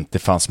det inte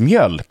fanns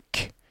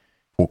mjölk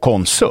på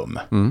Konsum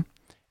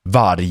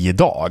varje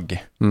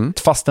dag,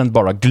 fast den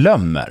bara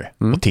glömmer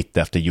att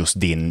titta efter just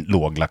din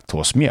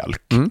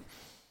låglaktosmjölk.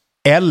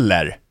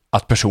 Eller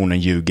att personen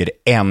ljuger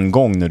en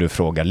gång när du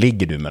frågar,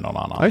 ligger du med någon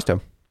annan? Ja, just det.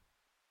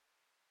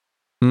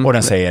 Och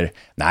den säger,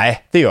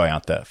 nej, det gör jag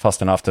inte, fast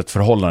den har haft ett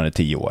förhållande i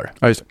 10 år.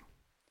 Ja, just det.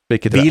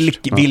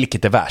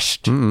 Vilket är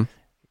värst?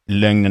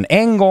 Lögnen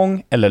en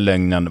gång eller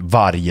lögnen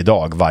varje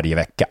dag, varje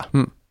vecka?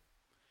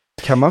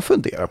 Kan man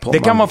fundera på? Det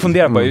kan man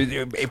fundera på.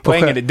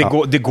 Poängen,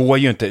 det går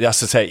ju inte.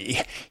 Alltså,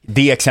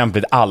 det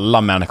exemplet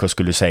alla människor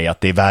skulle säga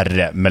att det är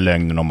värre med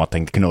lögnen om att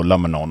en knullar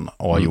med någon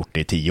och har gjort det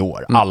i 10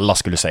 år. Alla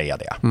skulle säga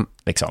det.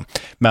 Liksom.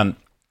 Men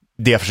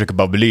det jag försöker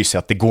bara belysa är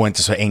att det går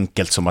inte så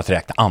enkelt som att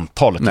räkna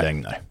antalet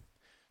lögner.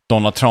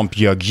 Donald Trump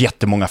ljög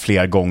jättemånga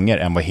fler gånger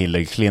än vad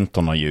Hillary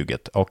Clinton har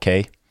ljugit.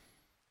 Okej.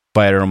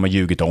 Vad är det de har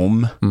ljugit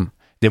om?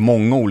 Det är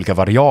många olika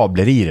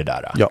variabler i det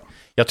där. Ja.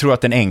 Jag tror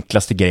att den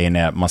enklaste grejen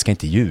är att man ska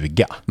inte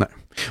ljuga. Nej.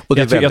 Och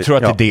det jag tror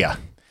att det är det.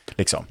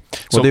 Liksom.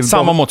 Så det är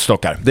samma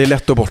måttstockar. Det är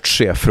lätt att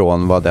bortse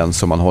från vad den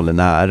som man håller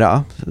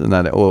nära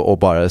och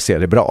bara se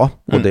det bra.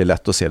 Och det är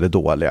lätt att se det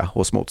dåliga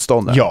hos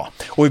motståndaren. Ja,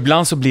 och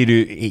ibland så blir det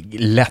ju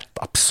lätt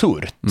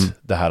absurt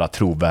det här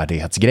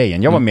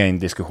trovärdighetsgrejen. Jag var med i en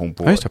diskussion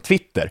på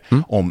Twitter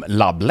om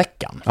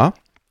labbläckan. Ja.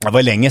 Det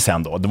var länge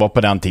sedan då. Det var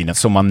på den tiden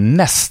som man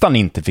nästan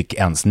inte fick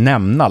ens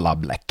nämna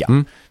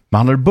labbläckan.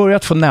 Man har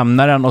börjat få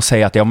nämna den och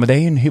säga att men det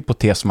är en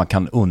hypotes man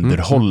kan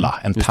underhålla,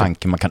 en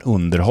tanke man kan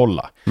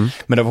underhålla.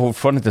 Men det var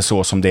fortfarande inte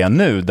så som det är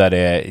nu, där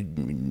det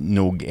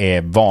nog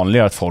är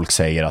vanligare att folk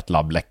säger att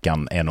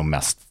labbläckan är nog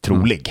mest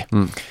trolig.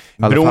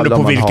 Beroende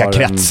på vilka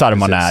kretsar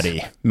man är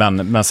i.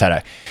 Men så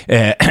här,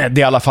 det är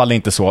i alla fall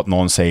inte så att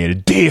någon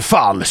säger det är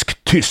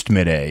falskt, tyst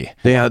med dig.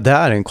 Det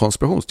är en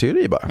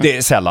konspirationsteori bara. Det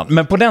är sällan.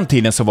 Men på den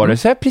tiden så var det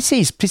så här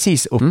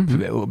precis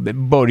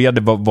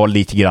började vara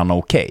lite grann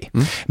okej.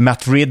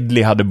 Matt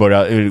Ridley hade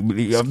börjat,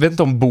 jag vet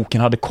inte om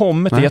boken hade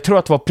kommit. Jag tror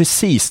att det var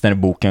precis när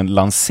boken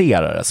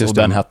lanserades. Och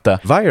den hette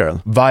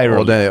Viral.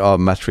 Och det är av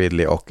Matt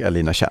Ridley och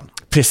Alina Chan.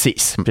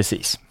 Precis.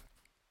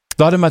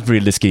 Då hade Matt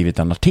Ridley skrivit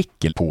en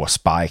artikel på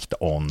Spiked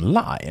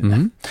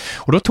Online.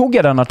 Och då tog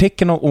jag den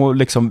artikeln och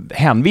liksom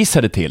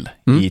hänvisade till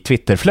i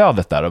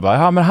Twitterflödet där och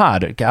bara, men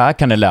här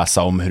kan ni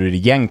läsa om hur det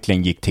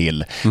egentligen gick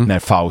till när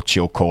Fauci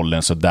och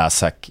Collins och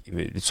Daszak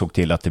såg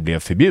till att det blev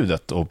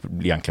förbjudet och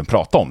egentligen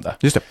prata om det.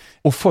 Just det.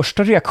 Och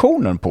första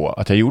reaktionen på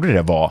att jag gjorde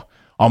det var,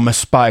 men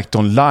Spiked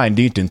Online, det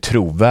är ju inte en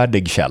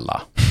trovärdig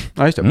källa.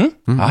 Ja, just det.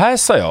 Här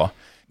sa jag,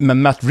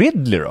 men Matt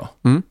Ridley då?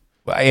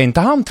 Är inte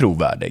han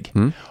trovärdig?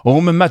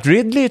 Men Matt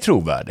Ridley är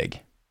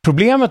trovärdig.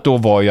 Problemet då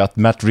var ju att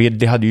Matt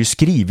Ridley hade ju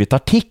skrivit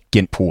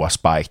artikeln på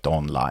Spiked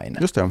Online.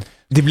 Just det.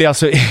 Det blir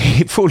alltså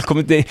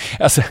fullkomligt...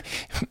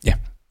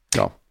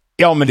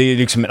 Ja, men det är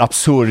liksom en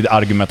absurd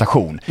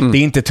argumentation. Det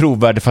är inte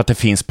trovärdigt för att det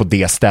finns på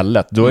det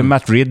stället. Då är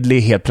Matt Ridley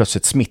helt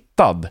plötsligt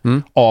smittad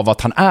av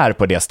att han är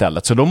på det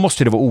stället. Så då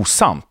måste det vara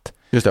osant.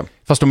 Just det.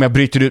 Fast om jag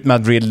bryter ut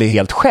Matt Ridley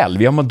helt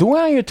själv, men då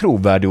är han ju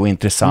trovärdig och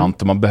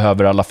intressant och man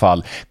behöver i alla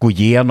fall gå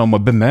igenom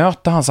och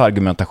bemöta hans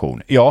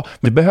argumentation. Ja,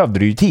 men det behövde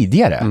du ju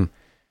tidigare.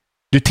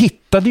 Du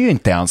tittade ju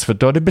inte ens för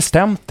du hade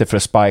bestämt dig för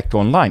Spike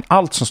Online.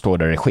 Allt som står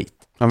där är skit.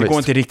 Det går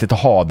inte riktigt att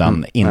ha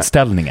den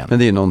inställningen. Men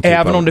det är någon typ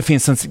även om det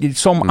finns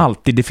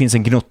alltid det finns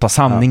en gnutta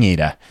sanning i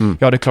det.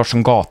 Ja, det är klart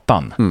som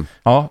gatan.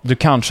 Ja, du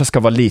kanske ska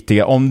vara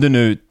lite, om du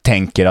nu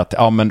tänker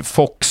att men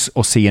Fox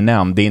och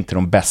CNN, det är inte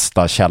de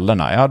bästa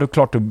källorna. Ja, det är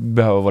klart du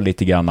behöver vara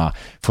lite grann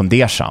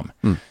fundersam.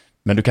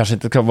 Men du kanske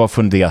inte ska vara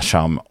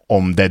fundersam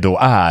om det då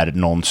är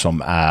någon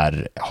som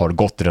har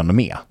gott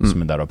renommé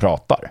som är där och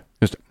pratar.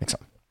 Just det. Liksom.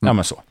 Ja,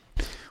 men så.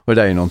 Och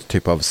det där är någon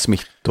typ av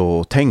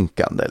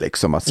smittotänkande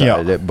liksom, att så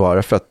här,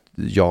 bara för att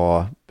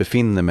jag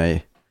befinner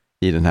mig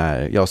i den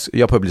här,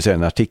 jag publicerar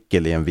en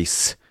artikel i en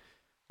viss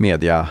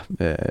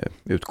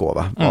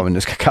mediautgåva, vad vi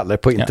nu ska kalla det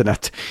på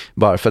internet,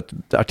 bara för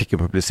att artikeln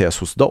publiceras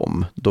hos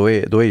dem, då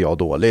är jag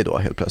dålig då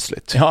helt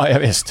plötsligt. Ja, jag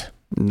visst.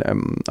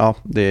 Ja,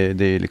 det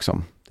är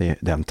liksom,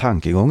 den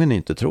tankegången är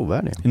inte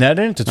trovärdig. Nej,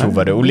 det är inte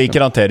trovärdig. Och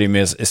likadant är det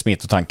med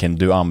smittotanken,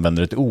 du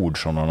använder ett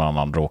ord som någon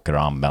annan råkar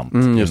ha använt i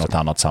något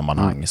annat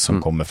sammanhang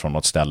som kommer från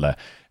något ställe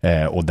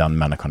och den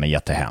människan är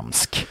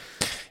jättehemsk.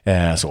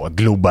 Så,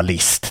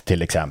 globalist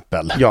till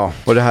exempel. Ja,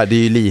 och det är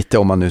ju lite,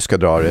 om man nu ska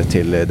dra det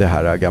till det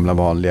här gamla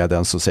vanliga,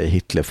 den som säger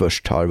Hitler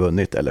först har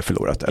vunnit eller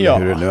förlorat, eller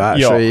hur det nu är.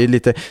 Så är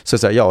lite så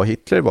att säga,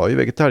 Hitler var ju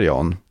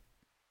vegetarian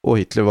och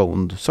Hitler var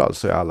ond, så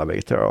alltså är alla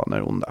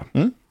vegetarianer onda.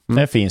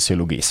 Det finns ju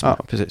logism. Ja,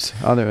 precis.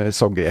 Ja, det är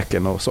som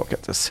greken och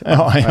Sokrates.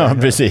 Ja,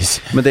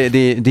 precis. Men det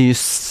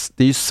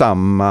är ju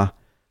samma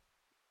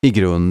i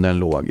grunden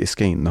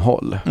logiska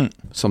innehåll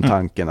som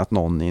tanken att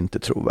någon är inte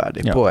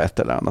trovärdig på ett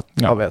eller annat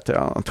av ett eller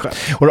annat skäl.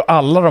 Och då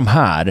alla de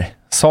här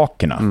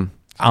sakerna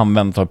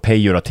använt av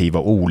pejorativa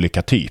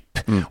olika typ.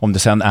 Om det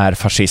sen är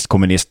fascist,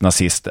 kommunist,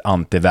 nazist,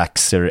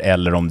 antivaxer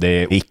eller om det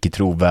är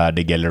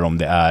icke-trovärdig eller om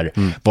det är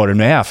vad det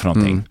nu är för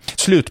någonting.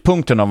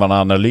 Slutpunkten av en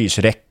analys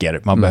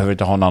räcker. Man behöver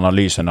inte ha en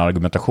analys, en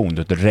argumentation.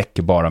 Det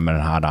räcker bara med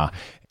den här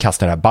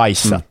kasta det här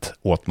bajset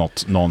åt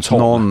någons håll.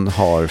 Någon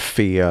har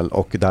fel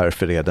och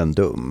därför är den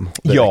dum.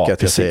 Det räcker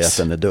att jag säger att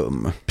den är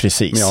dum.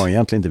 Precis. Men jag har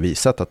egentligen inte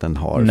visat att den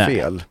har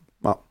fel.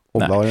 Ja,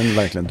 och var den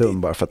verkligen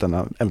dum bara för att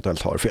den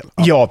eventuellt har fel?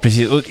 Ja,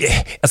 precis. Och,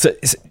 alltså,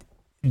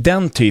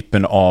 den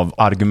typen av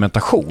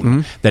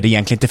argumentation där det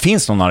egentligen inte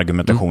finns någon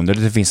argumentation, där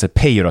det finns ett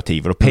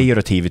pejorativ, och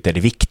pejorativet är det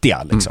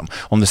viktiga liksom.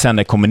 Om det sen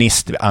är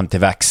kommunist,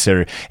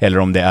 antivaxer eller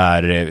om det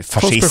är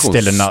fascist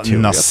eller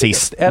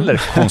nazist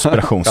eller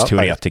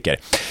konspirationsteoretiker.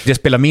 Det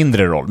spelar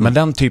mindre roll, men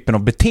den typen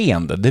av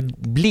beteende, det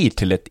blir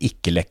till ett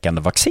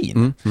icke-läckande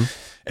vaccin.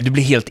 Du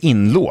blir helt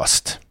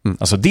inlåst.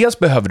 Alltså dels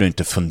behöver du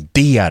inte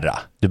fundera.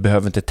 Du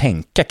behöver inte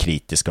tänka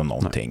kritiskt om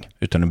någonting.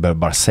 Utan du behöver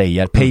bara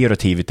säga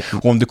pejorativet.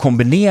 Och om du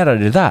kombinerar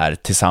det där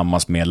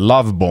tillsammans med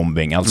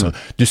lovebombing. Alltså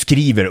du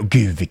skriver,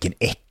 gud vilken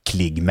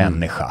äcklig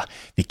människa.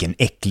 Vilken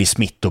äcklig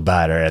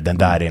smittobärare. Den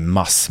där är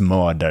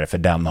massmördare. För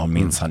den har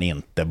minsann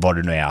inte, vad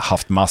det nu är,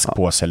 haft mask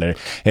på sig. Eller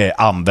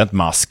använt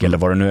mask. Eller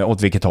vad det nu är,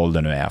 åt vilket håll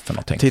det nu är för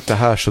någonting. Titta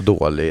här så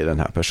dålig den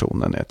här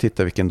personen är.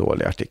 Titta vilken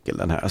dålig artikel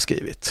den här har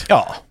skrivit.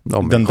 Ja,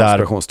 den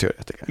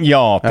konspirationsteoretiker.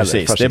 Ja,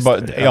 precis. Det är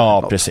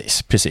bara,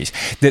 precis.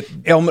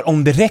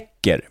 Om det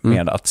räcker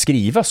med att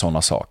skriva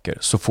sådana saker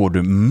så får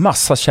du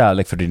massa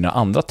kärlek för dina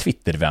andra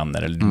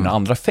Twittervänner eller dina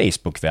andra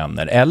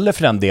Facebookvänner eller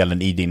för den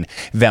delen i din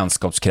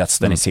vänskapskrets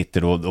där ni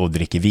sitter och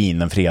dricker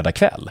vin en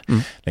fredagkväll.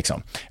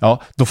 Liksom.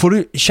 Ja, då får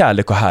du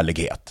kärlek och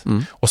härlighet.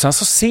 Och sen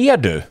så ser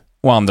du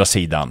å andra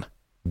sidan,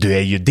 du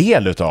är ju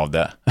del utav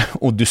det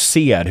och du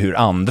ser hur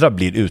andra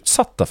blir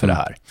utsatta för det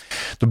här.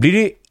 Då blir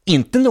det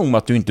inte nog med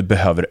att du inte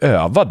behöver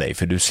öva dig,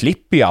 för du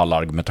slipper ju all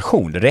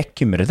argumentation. Det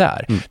räcker med det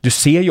där. Du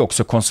ser ju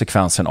också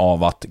konsekvensen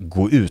av att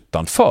gå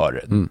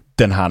utanför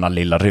den här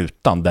lilla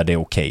rutan där det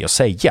är okej att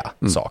säga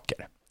saker.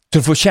 Så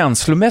du får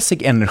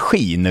känslomässig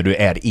energi när du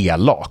är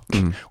elak.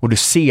 Och du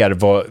ser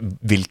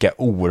vilka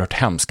oerhört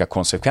hemska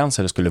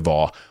konsekvenser det skulle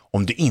vara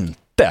om du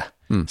inte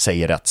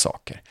säger rätt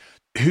saker.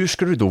 Hur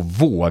ska du då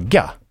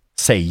våga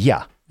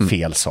säga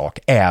fel sak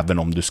även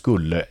om du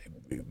skulle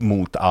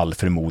mot all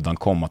förmodan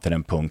komma till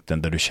den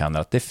punkten där du känner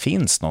att det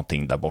finns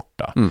någonting där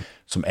borta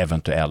som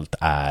eventuellt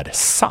är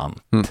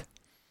sant.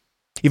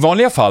 I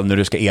vanliga fall när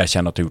du ska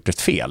erkänna att du gjort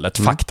ett fel, ett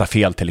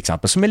faktafel till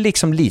exempel, som är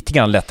liksom lite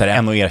grann lättare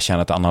än att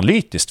erkänna ett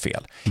analytiskt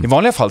fel. I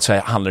vanliga fall så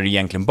handlar det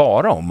egentligen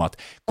bara om att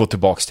gå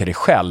tillbaka till dig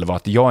själv och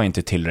att jag är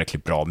inte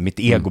tillräckligt bra, mitt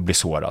ego blir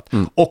sårat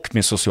och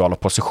min sociala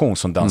position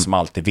som den som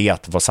alltid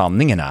vet vad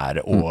sanningen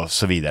är och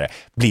så vidare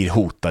blir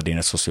hotad i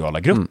den sociala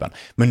gruppen.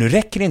 Men nu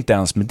räcker det inte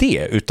ens med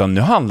det, utan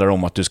nu handlar det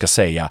om att du ska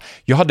säga,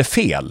 jag hade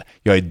fel,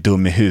 jag är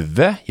dum i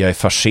huvudet, jag är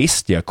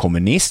fascist, jag är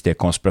kommunist, jag är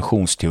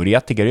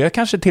konspirationsteoretiker, jag är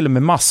kanske till och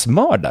med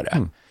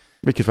massmördare.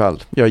 Vilket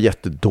fall, jag är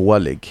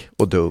jättedålig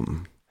och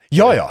dum.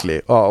 Ja.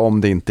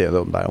 Om det inte är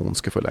de där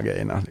ondskefulla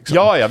grejerna. Liksom.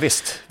 Ja,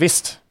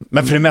 visst.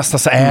 Men för det mesta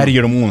så är det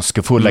ju de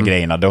ondskefulla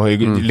grejerna. Det har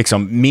ju,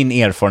 liksom, min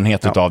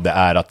erfarenhet av det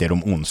är att det är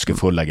de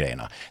ondskefulla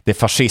grejerna. Det är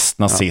fascist,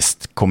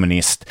 nazist,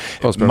 kommunist,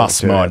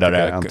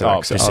 massmördare.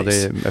 Ja,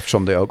 precis.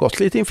 Eftersom det har gått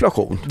lite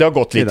inflation. Det har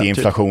gått lite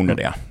inflation i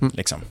det.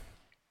 Liksom.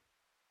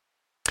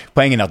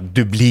 Poängen är att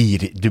du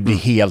blir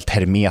helt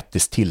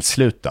hermetiskt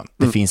tillsluten.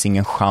 Det finns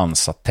ingen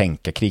chans att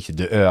tänka kritiskt.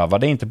 Du övar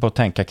dig inte på att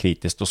tänka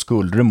kritiskt, och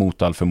skulle du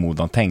mot all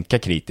förmodan tänka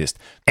kritiskt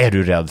är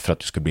du rädd för att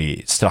du ska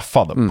bli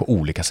straffad på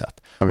olika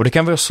sätt. Och det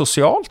kan vara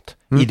socialt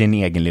i din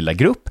egen lilla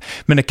grupp,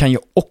 men det kan ju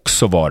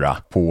också vara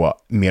på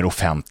mer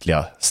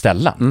offentliga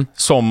ställen.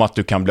 Som att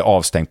du kan bli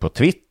avstängd på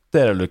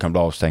Twitter, eller du kan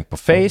bli avstängd på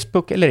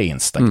Facebook eller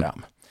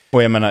Instagram.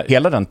 Och jag menar,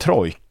 hela den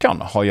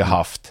trojkan har ju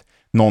haft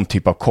någon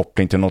typ av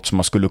koppling till något som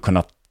man skulle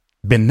kunna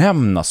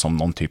benämna som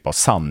någon typ av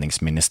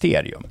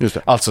sanningsministerium.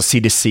 Alltså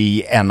CDC,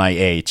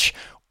 NIH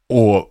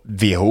och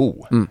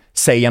WHO.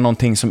 Säga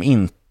någonting som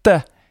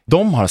inte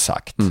de har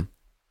sagt,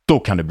 då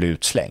kan det bli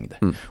utslängd.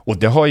 Och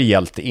det har ju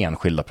gällt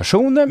enskilda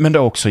personer, men det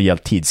har också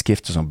gällt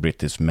tidskrifter som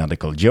British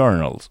Medical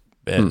Journal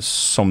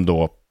som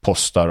då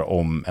postar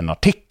om en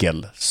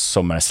artikel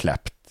som är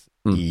släppt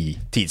i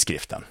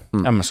tidskriften.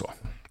 Ja, men så.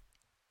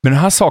 Men de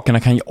här sakerna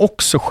kan ju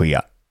också ske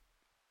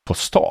på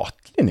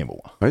statlig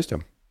nivå. Ja, just det.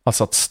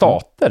 Alltså att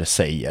stater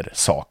säger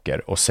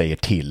saker och säger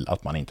till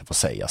att man inte får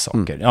säga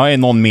saker. Ja, i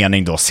någon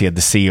mening då,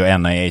 CDC och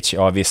NIH,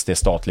 ja visst det är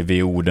statlig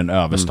WHO, en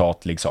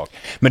överstatlig sak.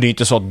 Men det är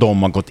inte så att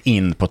de har gått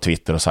in på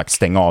Twitter och sagt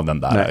stäng av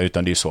den där. Nej.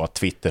 Utan det är ju så att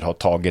Twitter har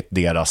tagit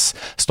deras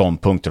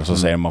ståndpunkter och så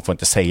säger man får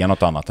inte säga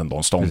något annat än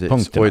de ståndpunkterna.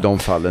 Precis. Och i de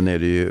fallen är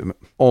det ju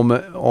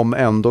om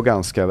ändå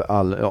ganska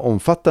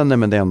omfattande,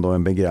 men det är ändå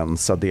en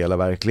begränsad del av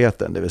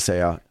verkligheten, det vill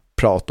säga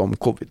prata om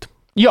covid.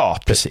 Ja,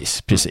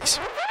 precis.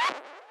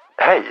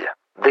 Hej,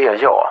 det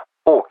är jag,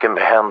 Åke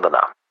med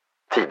händerna.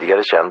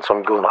 Tidigare känd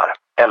som Gunnar,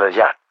 eller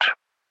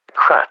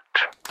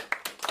Stjärt.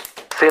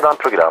 Sedan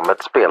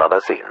programmet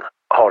spelades in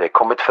har det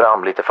kommit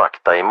fram lite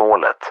fakta i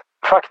målet.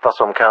 Fakta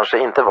som kanske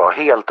inte var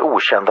helt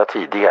okända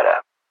tidigare.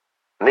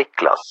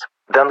 Niklas,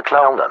 den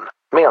clownen,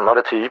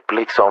 menade typ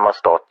liksom att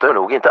staten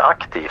nog inte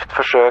aktivt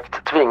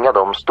försökt tvinga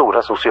de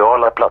stora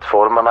sociala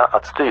plattformarna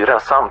att styra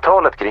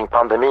samtalet kring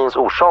pandemins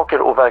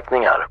orsaker och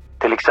verkningar.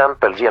 Till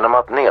exempel genom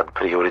att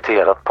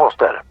nedprioritera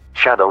poster,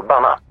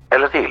 shadowbanna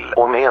eller till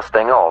och med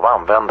stänga av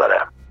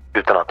användare.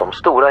 Utan att de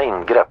stora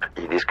ingrepp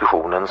i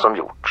diskussionen som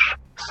gjorts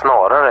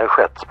snarare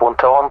skett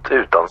spontant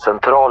utan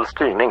central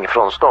styrning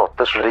från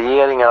staters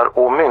regeringar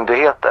och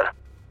myndigheter.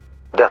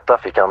 Detta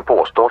fick han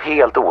påstå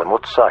helt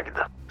oemotsagd,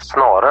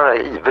 snarare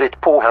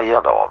ivrigt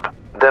påhejad av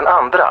den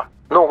andra,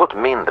 något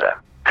mindre,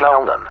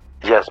 clownen,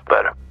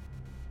 Jesper.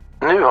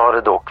 Nu har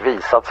det dock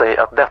visat sig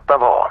att detta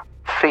var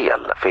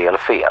fel.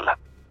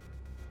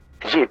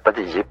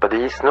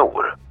 Jippadi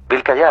snor,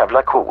 vilka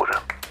jävla kor.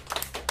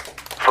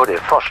 För det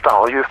första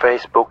har ju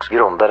Facebooks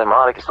grundare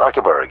Mark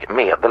Zuckerberg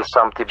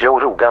meddelsamt i Joe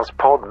Rogans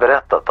podd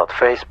berättat att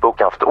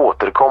Facebook haft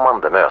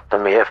återkommande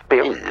möten med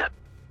FBI.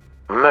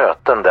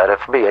 Möten där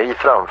FBI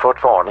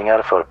framfört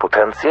varningar för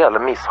potentiell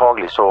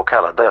misshaglig så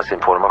kallad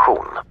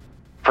desinformation.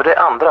 För det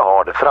andra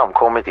har det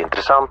framkommit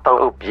intressanta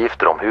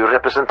uppgifter om hur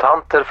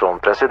representanter från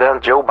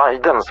president Joe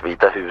Bidens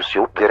Vita hus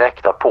gjort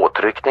direkta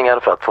påtryckningar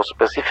för att få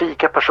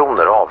specifika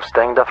personer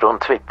avstängda från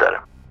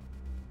Twitter.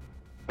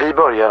 Vi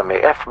börjar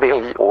med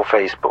FBI och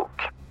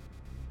Facebook.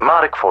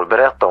 Mark får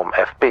berätta om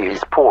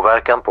FBI:s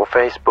påverkan på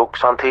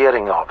Facebooks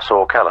hantering av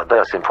så kallad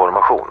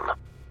desinformation.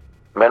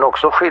 Men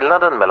också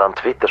skillnaden mellan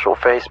Twitters och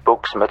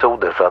Facebooks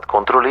metoder för att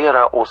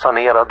kontrollera och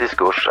sanera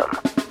diskursen.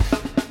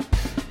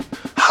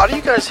 How do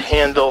you guys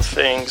handle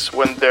things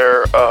when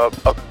they're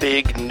a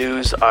big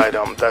news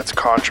item that's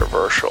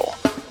controversial?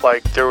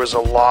 Like there was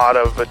a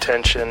lot of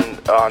attention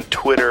on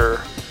Twitter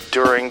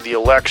during the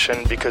election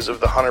because of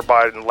the Hunter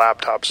Biden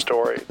laptop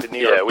story. The New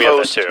York we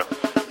Post. have that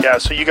too. Yeah,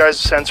 so you guys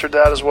censored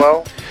that as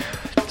well?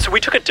 So we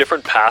took a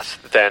different path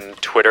than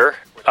Twitter.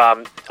 I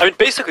mean,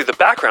 basically the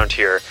background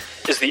here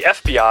is the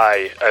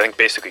FBI, I think,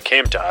 basically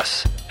came to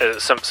us,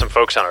 some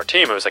folks on our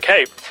team, and was like,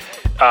 hey,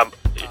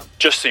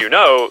 just so you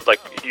know, like,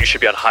 you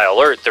should be on high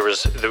alert.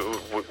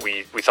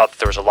 We thought that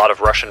there was a lot of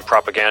Russian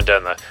propaganda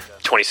in the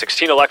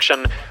 2016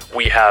 election.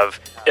 We have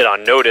it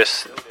on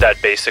notice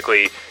that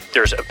basically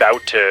there's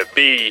about to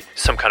be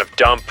some kind of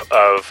dump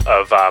of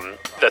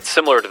that's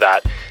similar to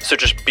that. So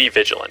just be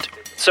vigilant.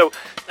 So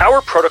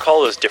our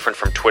protocol is different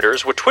from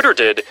Twitter's. What Twitter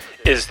did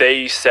is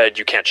they said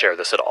you can't share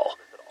this at all.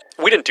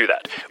 We didn't do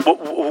that.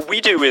 What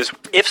we do is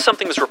if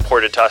something is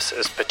reported to us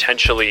as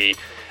potentially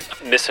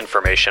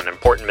misinformation,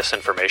 important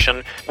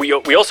misinformation, we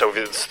also have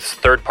this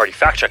third-party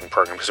fact-checking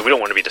program because we don't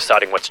want to be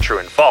deciding what's true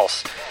and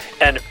false.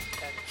 And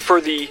for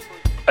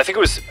I think it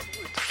was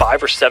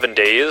 5 or 7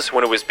 days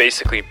when it was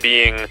basically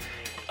being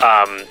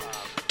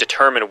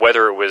determined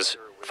whether it was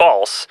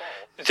false,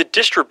 the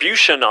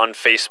distribution on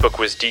Facebook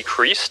was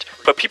decreased,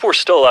 but people were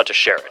still allowed to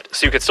share it.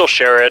 So you could still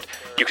share it,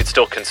 you could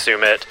still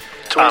consume it.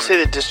 So when you say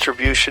the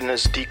distribution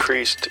is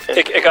decreased,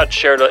 it got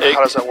shared.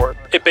 How does that work?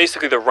 It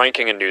basically, the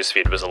ranking in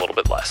newsfeed was a little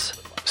bit less.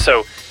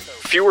 So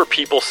fewer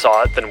people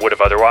saw it than would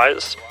have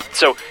otherwise.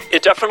 So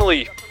it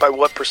definitely... By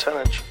what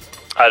percentage?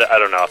 I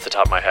don't know off the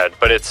top of my head,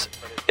 but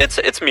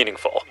it's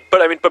meaningful.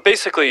 But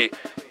basically,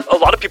 a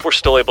lot of people were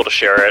still able to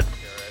share it.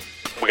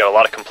 We got a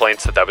lot of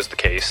complaints that was the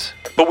case.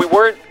 But we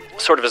weren't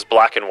sort of as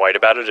black and white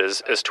about it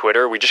as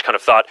Twitter. We just kind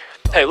of thought,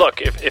 hey,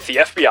 look, if the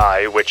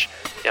FBI, which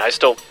I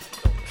still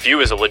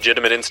view as a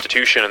legitimate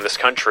institution in this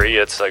country.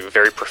 It's like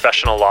very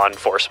professional law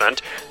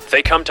enforcement. If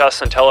they come to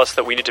us and tell us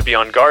that we need to be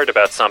on guard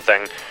about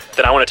something,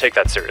 then I want to take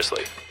that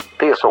seriously.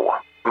 Det är så.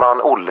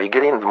 Man Olle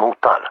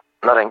grindmotar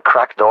när en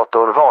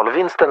crackdator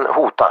valvinsten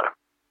hotar.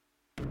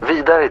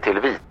 Vidare till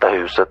Vita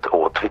huset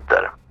och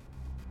Twitter.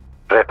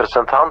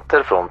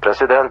 Representanter från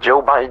president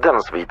Joe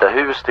Bidens Vita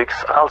hus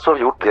tycks alltså ha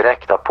gjort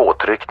direkta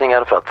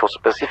påtryckningar för att få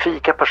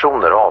specifika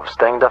personer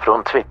avstängda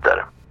från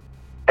Twitter.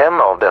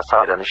 En av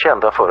dessa är den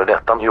kända före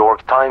detta New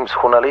York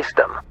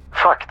Times-journalisten,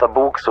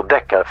 faktaboks- och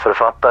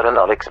deckarförfattaren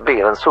Alex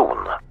Berenson,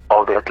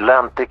 av The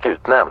Atlantic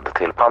utnämnd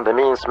till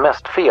pandemins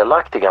mest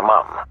felaktiga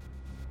man.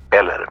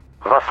 Eller,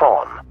 vad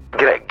fan,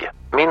 Greg,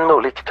 min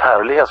mulligt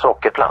härliga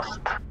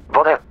sockerplast.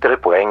 Vad hette det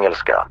på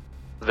engelska?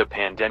 The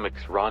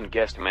pandemic's Ron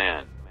Guest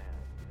Man.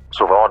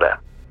 Så var det.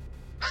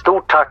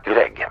 Stort tack,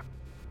 Greg.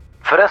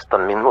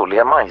 Förresten, min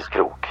mulliga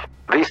majskrok.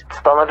 Visst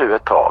stannar du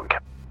ett tag?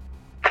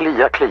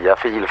 Klia, klia,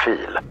 fil,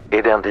 fil.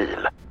 Är det en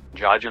deal?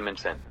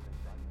 Judgmentsen.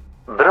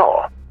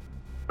 Bra.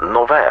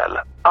 Nåväl.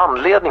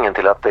 Anledningen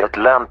till att The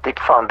Atlantic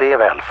fann det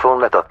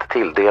välfunnet att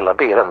tilldela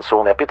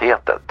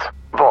Berenson-epitetet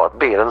var att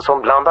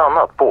Berenson bland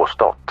annat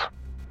påstått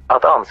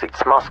att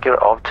ansiktsmasker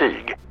av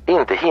tyg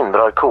inte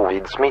hindrar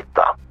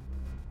covid-smitta,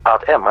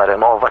 att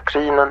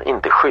mRNA-vaccinen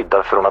inte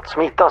skyddar från att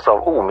smittas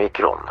av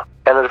omikron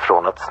eller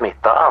från att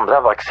smitta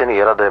andra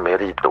vaccinerade med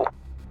rito,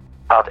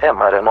 att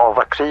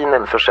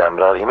mRNA-vaccinen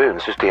försämrar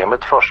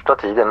immunsystemet första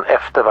tiden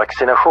efter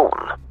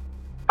vaccination.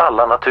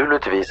 Alla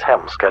naturligtvis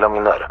hemska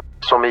lögner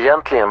som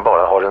egentligen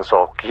bara har en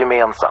sak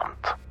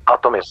gemensamt,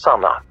 att de är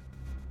sanna.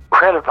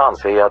 Själv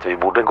anser jag att vi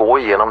borde gå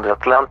igenom The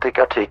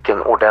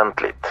Atlantic-artikeln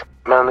ordentligt,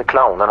 men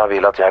clownerna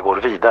vill att jag går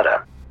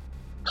vidare.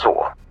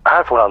 Så,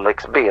 här får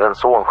Alex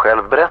Berenson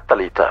själv berätta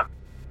lite.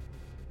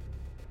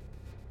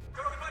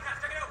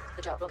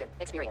 The Joe Rogan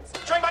Experience.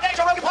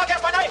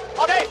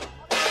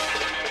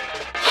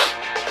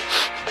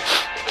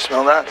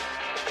 Smell that?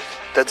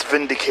 That's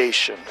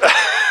vindication.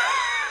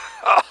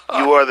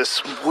 You are the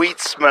sweet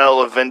smell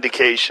of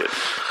vindication.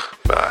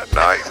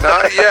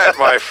 Not yet,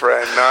 my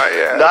friend. Not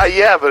yet. Not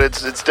yet, but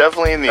it's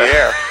definitely in the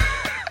air.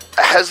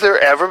 Has there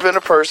ever been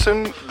a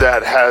person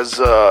that has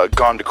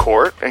gone to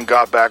court and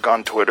got back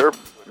on Twitter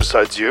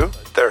besides you?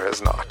 There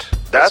has not.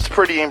 That's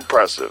pretty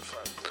impressive.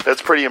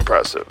 That's pretty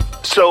impressive.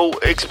 So,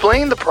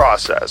 explain the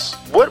process.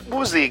 What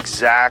was the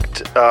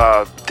exact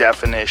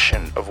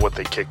definition of what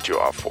they kicked you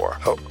off for?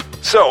 Oh,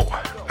 so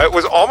it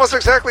was almost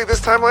exactly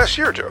this time last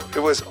year, Joe. It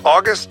was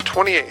August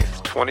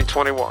 28th,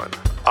 2021.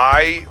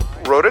 I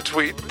wrote a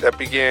tweet that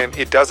began,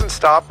 "It doesn't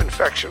stop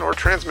infection or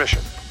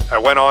transmission." I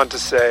went on to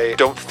say,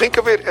 don't think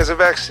of it as a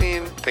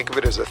vaccine, think of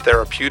it as a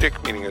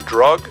therapeutic, meaning a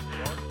drug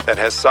that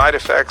has side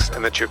effects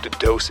and that you have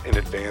to dose in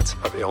advance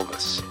of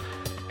illness.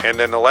 And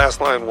then the last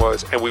line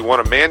was, and we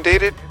want to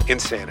mandate it,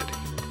 insanity.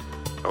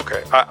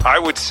 Okay, I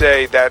would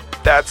say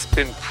that's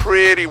been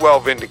pretty well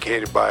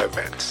vindicated by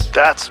events.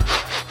 That's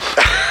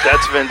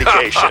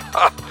vindication.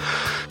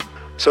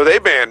 So they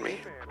banned me.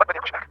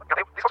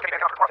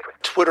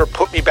 Twitter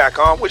put me back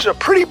on, which is a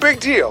pretty big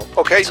deal,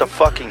 okay? It's a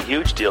fucking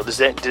huge deal.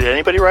 Did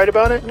anybody write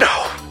about it?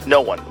 No.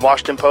 No one.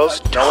 Washington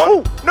Post? No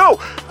one? No.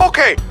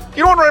 Okay,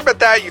 you don't want to write about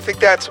that. You think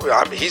that's...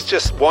 he's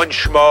just one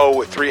schmo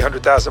with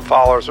 300,000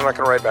 followers. We're not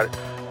going to write about it.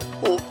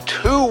 Well,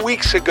 2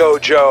 weeks ago,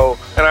 Joe,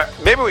 and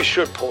maybe we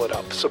should pull it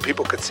up so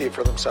people could see it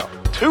for themselves.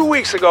 2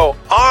 weeks ago,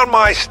 on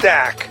my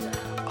stack,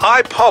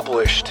 I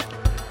published,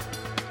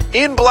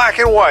 in black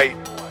and white,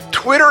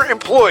 Twitter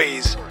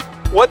employees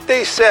what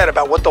they said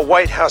about what the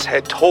White House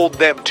had told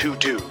them to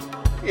do.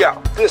 Yeah,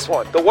 this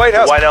one. The White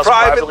House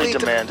privately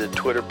demanded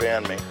Twitter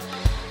ban me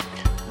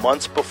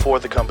months before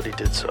the company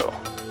did so.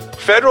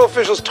 Federal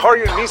officials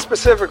targeted me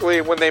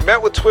specifically. When they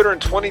met with Twitter in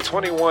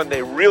 2021,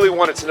 they really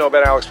wanted to know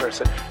about Alex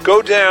Berenson.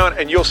 Go down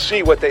and you'll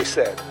see what they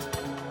said.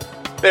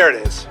 There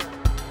it is.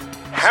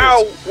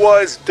 How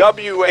was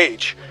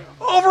WH?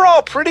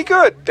 Overall, pretty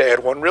good. They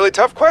had one really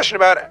tough question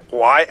about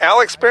why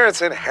Alex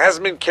Berenson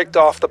hasn't been kicked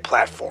off the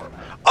platform.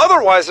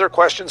 Otherwise, their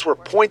questions were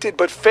pointed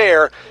but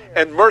fair,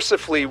 and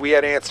mercifully, we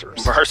had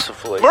answers.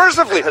 Mercifully.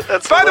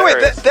 That's by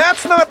hilarious. The way,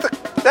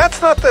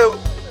 that's not the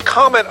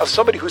comment of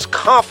somebody who's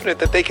confident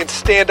that they can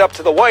stand up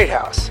to the White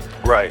House.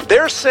 Right.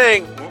 They're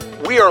saying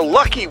we are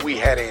lucky we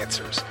had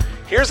answers.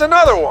 Here's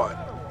another one.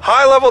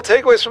 High-level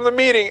takeaways from the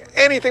meeting.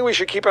 Anything we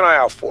should keep an eye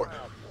out for.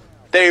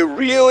 They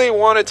really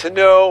wanted to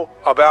know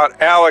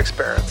about Alex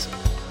Berenson.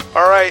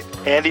 All right.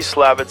 Andy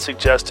Slavitt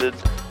suggested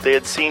they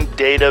had seen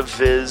data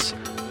viz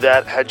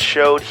that had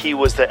showed he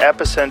was the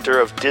epicenter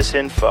of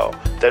disinfo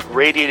that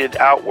radiated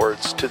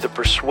outwards to the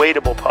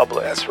persuadable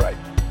public. That's right.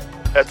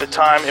 At the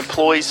time,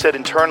 employees said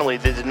internally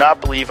they did not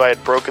believe I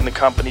had broken the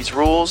company's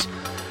rules.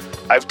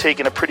 I've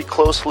taken a pretty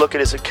close look at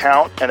his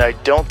account, and I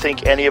don't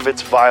think any of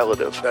it's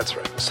violative. That's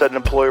right. Said an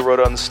employee wrote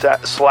on the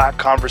Slack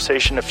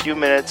conversation a few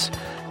minutes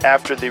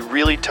after the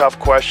really tough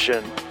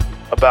question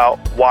about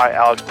why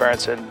Alex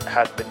Berenson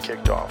had been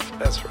kicked off.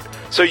 That's right.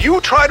 So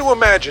you try to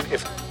imagine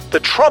if the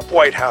Trump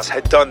White House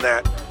had done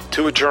that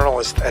to a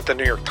journalist at the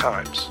New York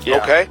Times,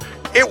 okay?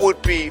 It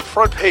would be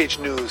front page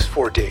news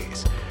for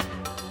days.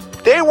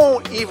 They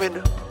won't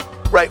even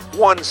write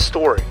one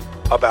story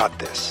about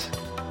this.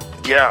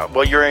 Yeah,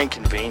 well, you're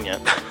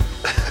inconvenient.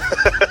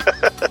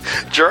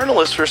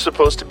 Journalists are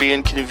supposed to be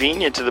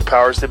inconvenient to the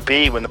powers that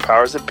be when the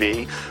powers that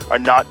be are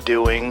not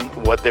doing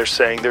what they're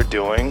saying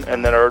they're doing,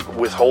 and then are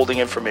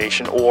withholding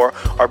information or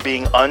are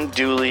being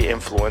unduly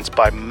influenced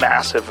by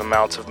massive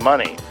amounts of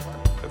money.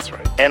 That's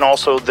right. And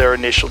also their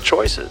initial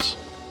choices.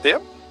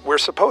 Yep, we're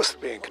supposed to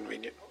be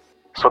inconvenient.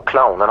 Så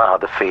clownerna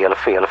hade fel.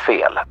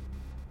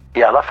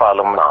 I alla fall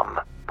om man,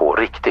 på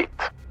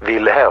riktigt,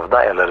 ville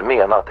hävda eller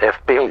mena att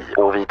FBI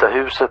och Vita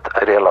huset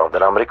är del av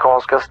den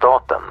amerikanska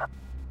staten.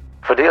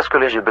 För det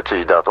skulle ju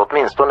betyda att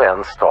åtminstone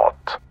en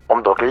stat,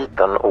 om dock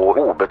liten och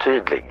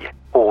obetydlig,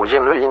 och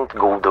genuint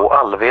god och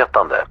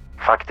allvetande,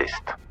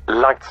 faktiskt,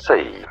 lagt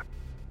sig i.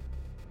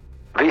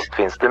 Visst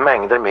finns det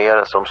mängder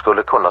mer som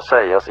skulle kunna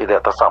sägas i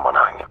detta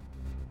sammanhang.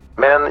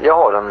 Men jag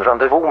har en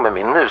rendezvous med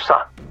min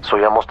musa, så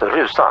jag måste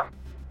rusa.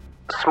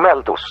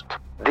 Smältost,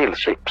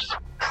 dillchips,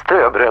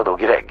 ströbröd och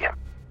grägg.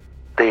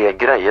 Det är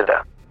grejer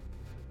det.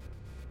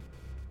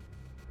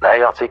 Nej,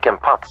 jag fick en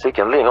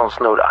patsiken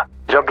lingonsnurra.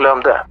 Jag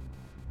glömde.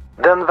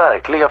 Den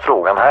verkliga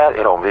frågan här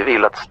är om vi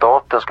vill att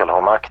staten ska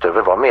ha makt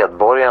över vad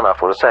medborgarna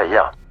får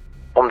säga.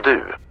 Om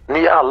du,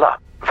 ni alla,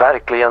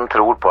 verkligen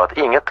tror på att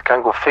inget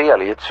kan gå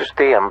fel i ett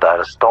system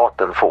där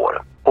staten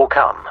får och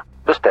kan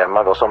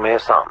bestämma vad som är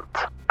sant.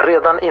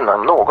 Redan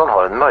innan någon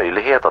har en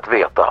möjlighet att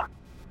veta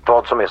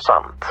vad som är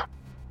sant.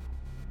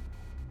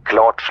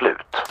 Klart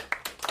slut.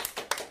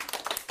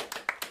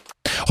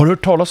 Har du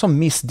hört talas om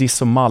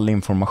miss-, och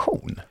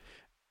mallinformation?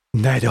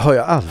 Nej, det har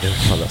jag aldrig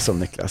hört talas om,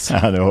 Niklas.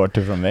 Ja, du har hört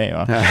det från mig,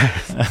 va?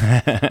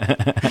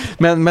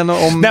 men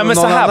om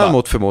någon annan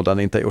mot förmodan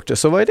inte har gjort det,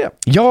 så vad är det?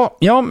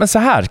 Ja, men så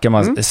här kan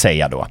man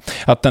säga då.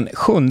 Att den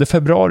 7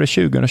 februari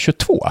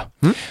 2022,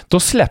 då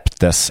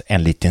släpptes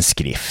en liten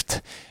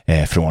skrift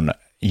från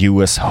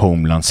US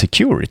Homeland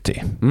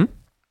Security.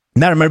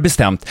 Närmare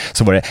bestämt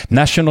så var det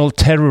National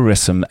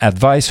Terrorism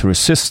Advisory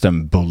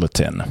System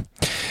Bulletin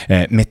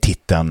med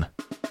titeln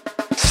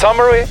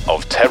Summary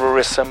of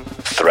Terrorism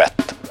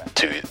Threat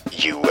to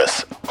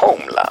US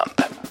Homeland.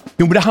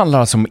 Jo, men det handlar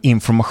alltså om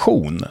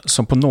information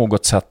som på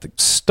något sätt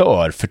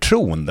stör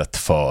förtroendet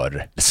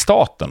för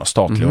staten och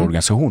statliga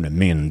organisationer,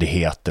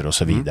 myndigheter och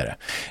så vidare.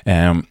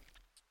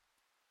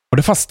 Och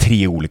det fanns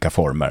 3 olika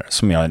former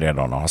som jag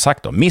redan har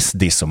sagt då.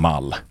 Miss, och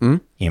mal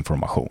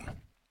information.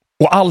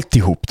 Och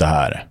alltihop det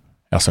här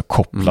alltså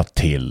kopplat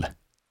till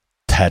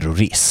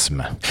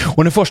terrorism.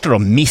 Och den första då,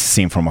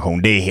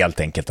 missinformation, det är helt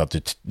enkelt att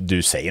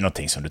du säger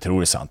någonting som du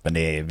tror är sant, men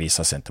det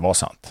visar sig inte vara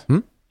sant.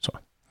 Så.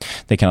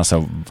 Det kan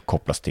alltså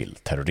kopplas till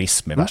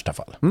terrorism i värsta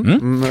fall.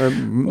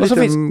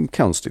 Lite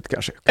konstigt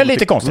kanske.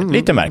 Lite konstigt,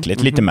 lite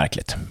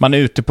märkligt. Man är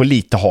ute på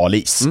lite hal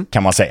is,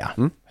 kan man säga.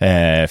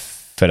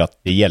 För att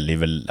det gäller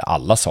väl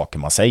alla saker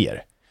man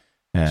säger.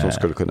 Som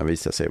skulle kunna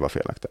visa sig vara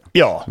felaktiga.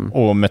 Ja,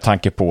 och med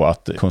tanke på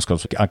att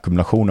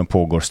kunskapsackumulationen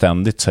pågår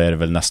ständigt så är det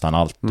väl nästan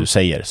allt du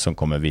säger som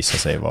kommer visa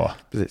sig vara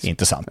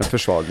intressant. En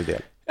försvarlig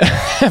del.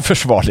 En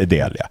försvarlig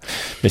del, ja.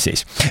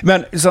 Precis.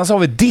 Men sen så har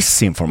vi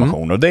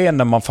disinformation och det är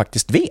när man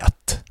faktiskt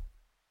vet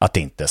att det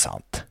inte är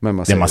sant. Men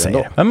man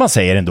säger, Men man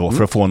säger ändå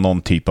för att få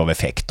någon typ av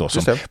effekt då,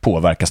 som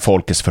påverkas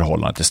folkets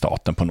förhållande till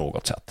staten på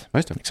något sätt.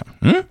 Just det. Liksom.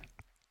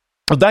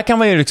 Och där kan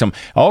man ju liksom,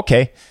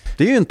 okej.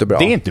 Det är ju inte bra.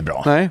 Det är inte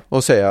bra. Nej,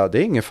 och säga det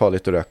är inget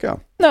farligt att röka.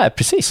 Nej,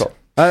 precis. Så.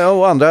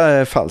 Och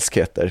andra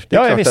falskheter. Det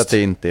är klart visst. att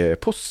det inte är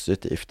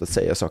positivt att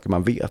säga saker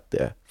man vet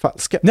är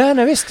falska.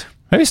 Nej, visst.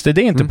 Ja, visst, det är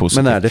inte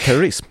positivt. Men är det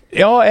terrorism?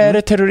 Ja, är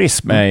det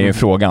terrorism är ju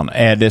frågan.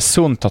 Är det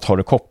sunt att ha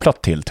det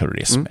kopplat till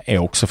terrorism är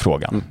också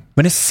frågan.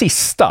 Men det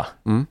sista,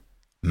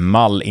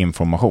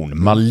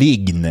 malinformation,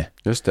 malign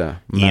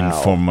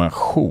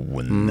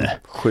information.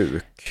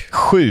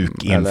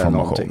 Sjuk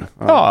information.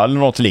 Eller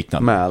något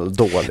liknande.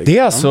 Dålig. Det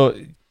är alltså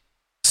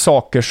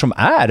saker som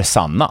är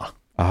sanna.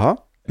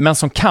 Men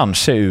som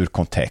kanske är ur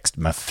kontext,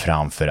 men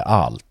framför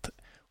allt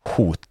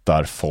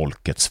hotar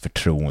folkets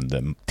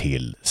förtroende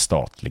till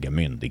statliga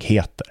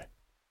myndigheter.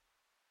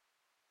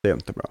 Det är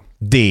inte bra.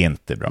 Det är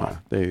inte bra. Nej,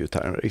 det är ju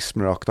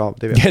terrorism rakt av.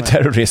 Det är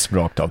terrorism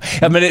rakt av.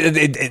 Ja, men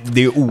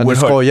det är oerhört... Men nu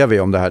skojar vi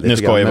om det här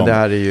lite grann. Men det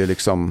här är ju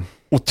liksom...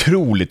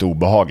 Otroligt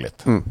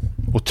obehagligt.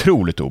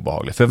 Otroligt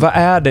obehagligt. För vad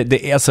är det?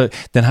 Det är alltså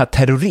den här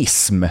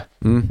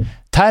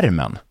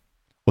terrorism-termen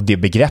och det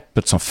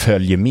begreppet som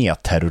följer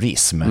med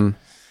terrorism.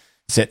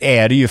 Så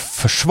är det ju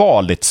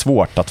försvarligt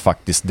svårt att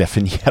faktiskt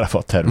definiera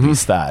vad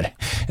terrorist är.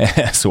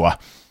 Så.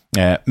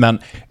 Men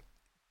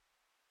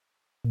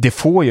det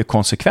får ju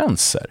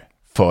konsekvenser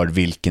för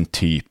vilken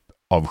typ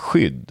av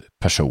skydd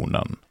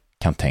personen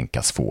kan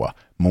tänkas få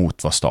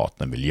mot vad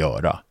staten vill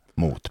göra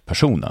mot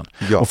personen.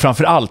 Ja. Och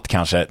framförallt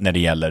kanske när det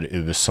gäller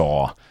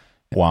USA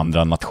och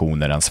andra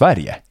nationer än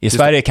Sverige. I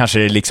Sverige kanske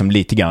det är liksom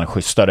lite grann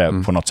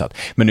schysstare på något sätt.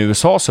 Men i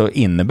USA så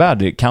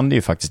kan det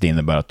ju faktiskt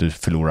innebära att du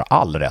förlorar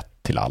all rätt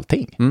till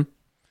allting.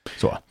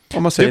 Så.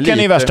 Du kan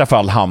i värsta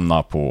fall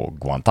hamna på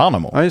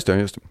Guantanamo. Ja, just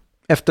det.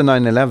 Efter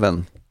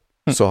 9/11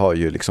 så har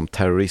ju liksom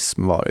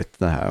terrorism varit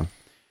den här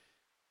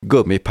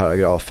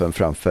gummiparagrafen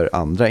framför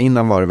andra.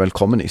 Innan var det väl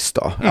kommunist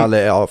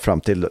då.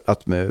 Fram till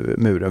att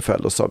muren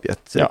föll och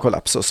Sovjet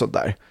kollapsade och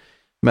sådär.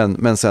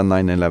 Men sen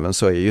 9/11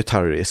 så är ju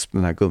terrorism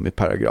den här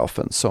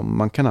gummiparagrafen som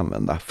man kan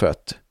använda för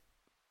att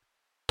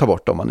ta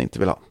bort om man inte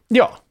vill ha.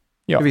 Ja.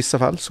 I vissa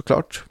fall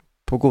såklart,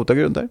 på goda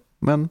grunder.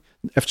 Men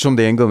eftersom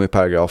det är en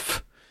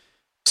gummiparagraf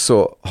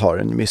så har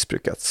den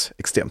missbrukats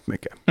extremt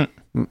mycket.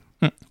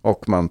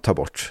 Och man tar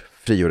bort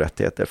fri- och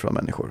rättigheter från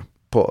människor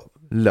på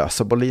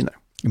lösa boliner.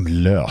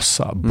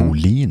 Lösa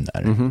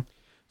boliner?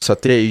 Så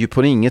att det är ju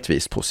på inget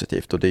vis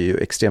positivt och det är ju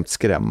extremt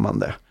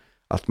skrämmande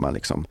att man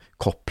liksom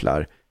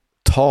kopplar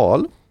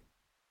tal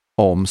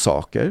om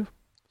saker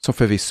som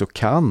förvisso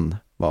kan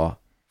vara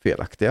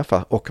felaktiga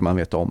och man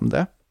vet om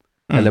det.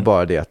 Eller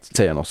bara det att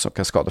säga något som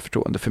kan skada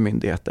förtroende för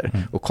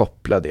myndigheter och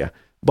koppla det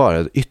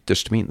bara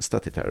ytterst minsta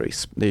till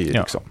terrorism. Det är ju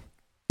liksom...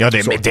 Ja,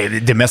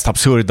 det mest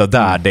absurda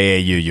där, det är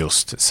ju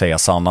just säga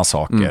sanna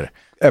saker.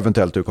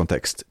 Eventuellt ur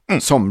kontext,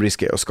 som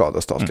riskerar att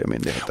skada statliga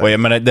myndigheter. Och jag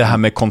menar, det här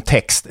med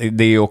kontext,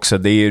 det är ju också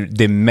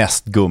det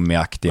mest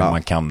gummiaktiga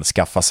man kan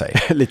skaffa sig.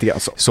 Lite grann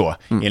så.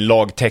 I en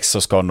lagtext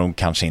så ska de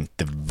kanske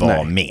inte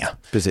vara med.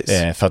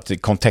 Precis. För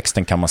att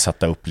kontexten kan man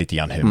sätta upp lite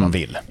grann hur man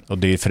vill. Och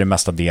det är för det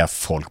mesta det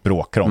folk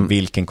bråkar om.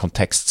 Vilken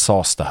kontext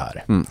sades det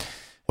här?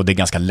 Och det är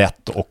ganska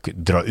lätt att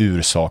dra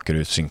ur saker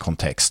ur sin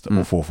kontext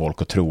och få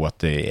folk att tro att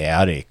det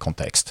är i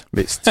kontext.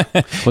 Visst.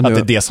 Och att det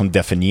är det som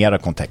definierar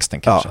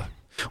kontexten kanske. Ja.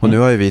 Och nu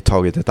har ju vi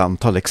tagit ett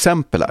antal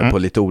exempel här på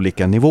lite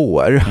olika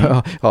nivåer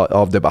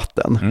av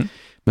debatten.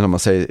 Men om man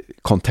säger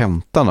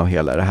kontentan av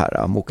hela det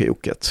här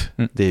mokejoket,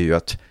 det är ju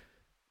att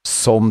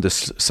som det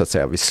så att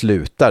säga vi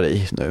slutar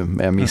i nu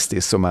med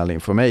Mistis och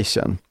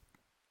Malinformation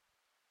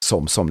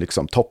som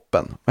liksom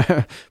toppen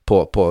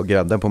på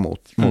grädden på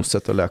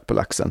moset och lök på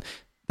laxen,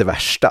 det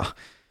värsta.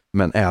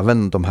 Men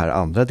även de här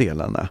andra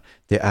delarna,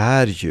 det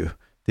är ju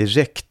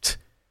direkt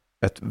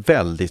ett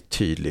väldigt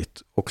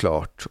tydligt och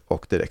klart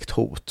och direkt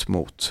hot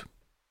mot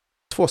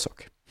två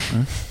saker.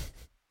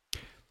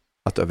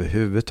 Att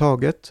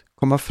överhuvudtaget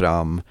komma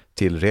fram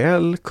till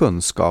reell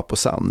kunskap och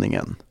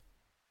sanningen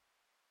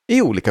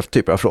i olika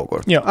typer av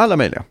frågor. Ja. Alla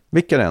möjliga,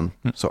 vilka det än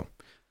så.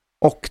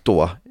 Och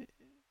då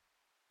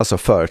alltså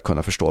för att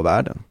kunna förstå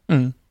världen.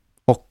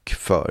 Och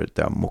för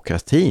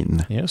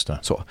demokratin. Just det.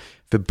 Så.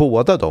 För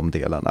båda de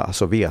delarna,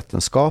 alltså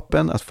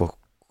vetenskapen, att få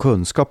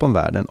kunskap om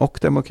världen och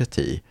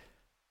demokrati,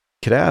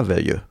 kräver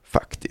ju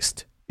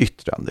faktiskt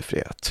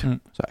yttrandefrihet.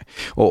 Så här.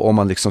 Och om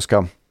man liksom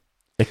ska...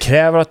 Det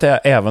kräver att det är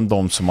även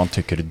de som man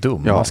tycker är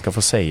dumma ska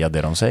få säga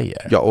det de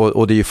säger. Ja,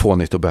 och det är ju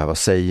fånigt att behöva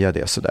säga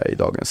det sådär i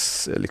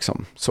dagens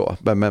liksom så.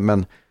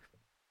 Men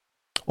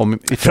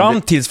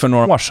fram tills för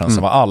några år sedan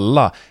så var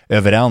alla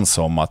överens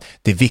om att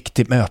det är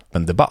viktigt med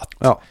öppen debatt.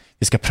 Ja.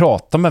 Vi ska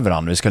prata med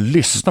varandra, vi ska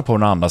lyssna på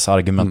varandras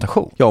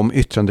argumentation. Ja, om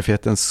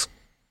yttrandefrihetens...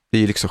 Det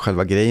är ju liksom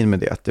själva grejen med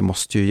det, att det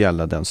måste ju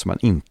gälla den som man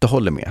inte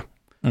håller med.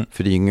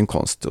 För det är ingen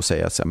konst att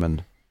säga att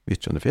men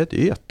yttrandefrihet är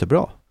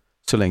jättebra.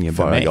 Så länge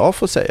bara jag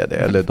får säga det,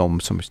 eller de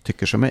som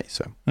tycker som mig.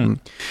 Så.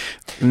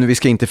 Men vi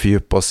ska inte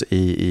fördjupa oss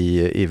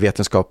i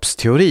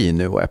vetenskapsteori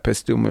nu och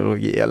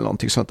epistemologi eller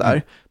någonting sånt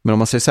där. Men om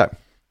man säger så här,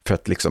 för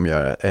att liksom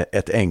göra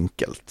ett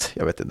enkelt,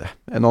 jag vet inte,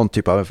 någon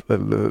typ av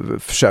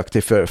försök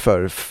till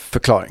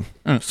förklaring.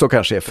 Så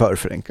kanske är för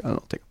förenklat eller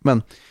någonting.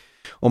 Men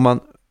om man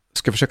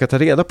ska försöka ta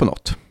reda på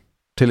något,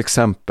 till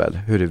exempel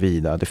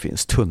huruvida det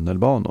finns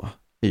tunnelbanor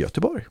i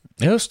Göteborg.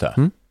 Just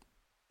det.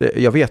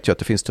 Jag vet ju att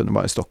det finns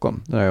tunnelbanor i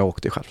Stockholm när jag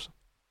åkte själv.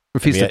 Men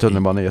finns det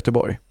tunnelbanor i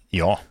Göteborg?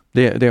 Ja.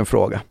 Det är en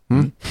fråga.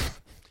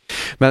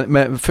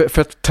 Men för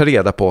att ta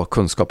reda på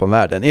kunskap om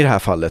världen, i det här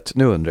fallet,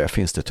 nu undrar jag,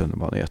 finns det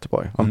tunnelbanor i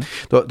Göteborg?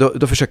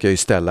 Då försöker jag ju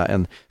ställa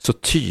en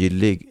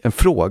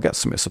fråga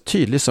som är så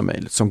tydlig som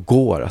möjligt, som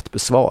går att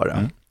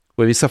besvara.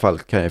 Och i vissa fall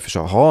kan jag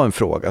försöka ha en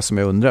fråga som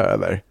jag undrar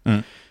över,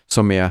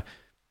 som är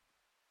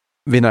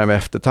vid närmare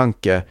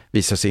eftertanke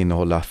visar sig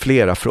innehålla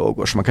flera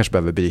frågor som man kanske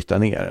behöver bryta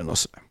ner den och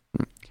så.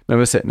 Men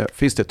vi säger, nu,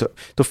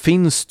 då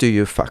finns det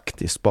ju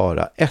faktiskt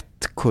bara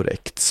ett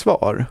korrekt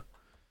svar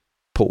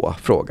på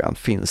frågan,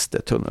 finns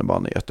det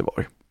tunnelbana i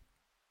Göteborg?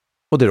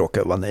 Och det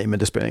råkar vara nej, men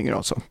det spelar ingen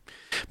roll så.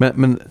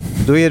 Men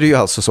då är det ju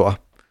alltså så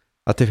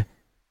att det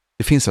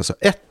finns alltså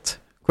ett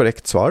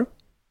korrekt svar.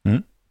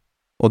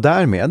 Och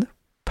därmed,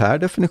 per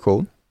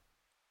definition,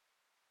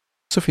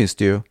 så finns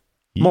det ju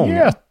många.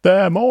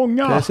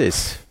 Jättemånga!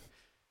 Precis.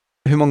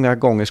 Hur många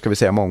gånger ska vi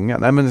säga många?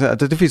 Nej, men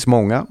det finns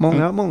många,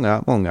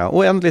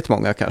 oändligt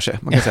många kanske.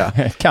 Man kan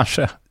säga.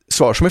 Kanske.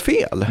 Svar som är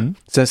fel.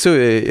 Sen så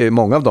är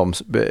många av de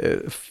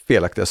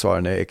felaktiga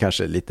svaren är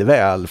kanske lite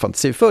väl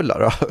fantasifulla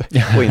då,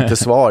 och inte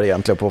svar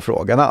egentligen på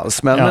frågan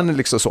alls. Men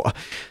liksom så.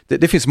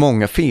 Det finns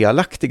många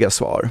felaktiga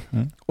svar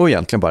och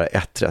egentligen bara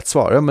ett rätt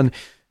svar. Ja, men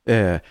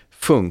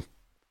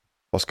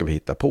vad ska vi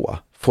hitta på?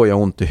 Får jag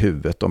ont i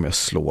huvudet om jag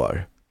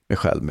slår mig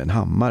själv med en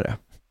hammare?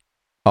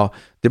 Ja,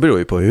 det beror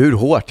ju på hur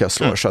hårt jag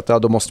slår, så att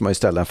då måste man ju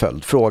ställa en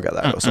följdfråga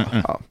där och så.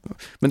 Ja.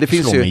 Men det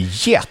finns ju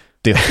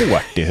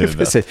jättehårt i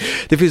huvudet.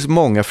 Det finns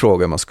många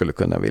frågor man skulle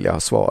kunna vilja ha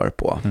svar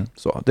på.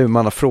 Så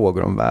man har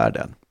frågor om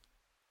världen.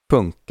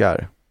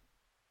 Funkar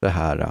det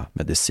här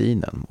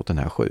medicinen mot den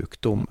här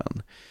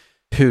sjukdomen.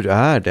 Hur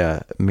är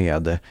det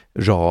med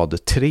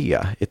rad 3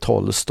 i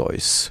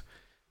Tolstojs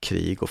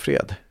Krig och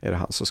fred? Är det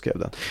han som skrev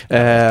den?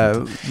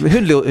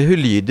 Hur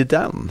lyder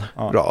den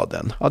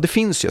raden? Ja, det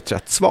finns ju ett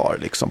rätt svar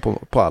liksom,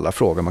 på alla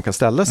frågor man kan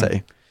ställa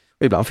sig.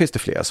 Och ibland finns det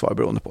flera svar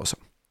beroende på sig.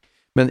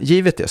 Men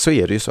givet det så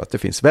är det ju så att det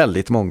finns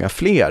väldigt många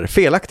fler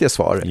felaktiga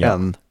svar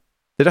än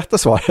det rätta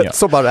svaret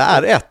som bara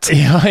är ett.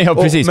 Ja,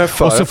 precis. Men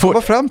för att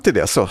komma fram till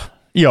det så...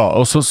 Ja,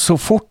 och så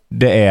fort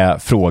det är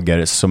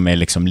frågor som är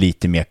liksom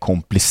lite mer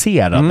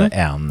komplicerade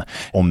än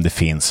om det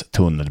finns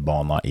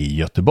tunnelbana i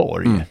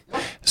Göteborg,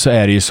 så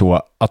är det ju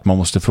så att man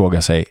måste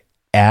fråga sig,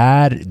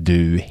 är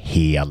du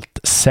helt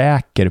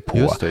säker på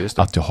just det.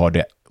 Att du har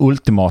det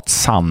ultimat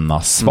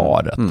sanna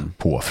svaret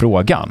på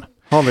frågan?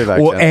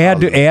 Och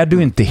är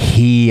du inte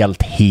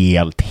helt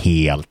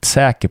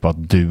säker på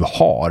att du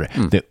har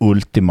det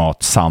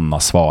ultimat sanna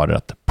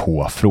svaret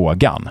på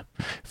frågan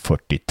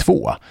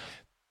 42,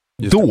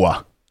 då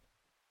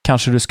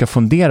kanske du ska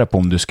fundera på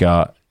om du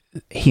ska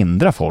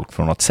hindra folk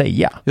från att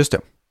säga. Just det.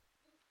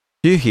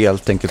 Det är ju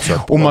helt enkelt så.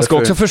 Och man ska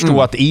också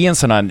förstå att i en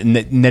sån här,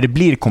 när det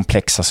blir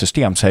komplexa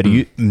system så är det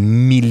ju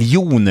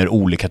miljoner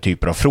olika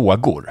typer av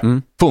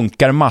frågor.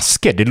 Funkar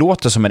masker? Det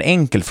låter som en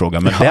enkel fråga,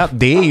 men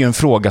det är ju en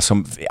fråga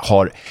som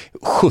har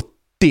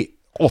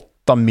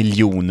 78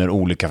 miljoner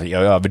olika,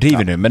 jag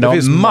överdriver nu, men det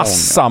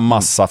har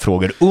massa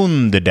frågor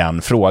under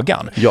den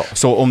frågan. Ja.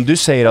 Så om du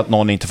säger att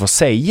någon inte får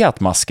säga att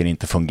masker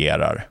inte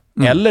fungerar,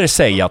 eller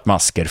säga att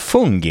masker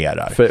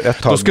fungerar. För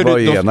ett tag var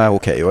ju ena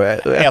okej och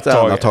ett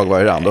annat tag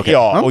var det andra okej.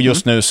 Ja, och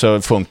just nu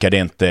så funkar det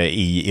inte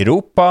i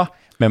Europa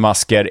med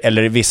masker,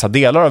 eller i vissa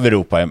delar av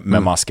Europa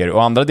med masker,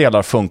 och andra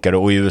delar funkar det,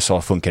 och i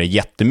USA funkar det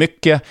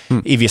jättemycket,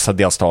 i vissa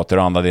delstater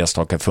och andra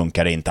delstater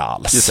funkar det inte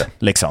alls.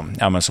 Liksom,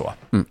 ja men så.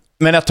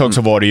 Men ett tag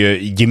så var det ju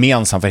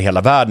gemensamt för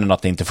hela världen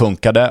att det inte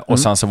funkade, och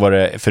sen så var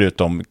det,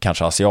 förutom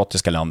kanske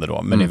asiatiska länder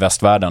då, men i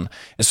västvärlden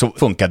så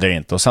funkade det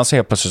inte, och sen så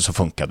helt plötsligt så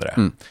funkade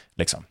det.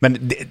 Liksom.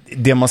 Men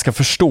det man ska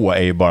förstå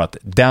är ju bara att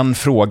den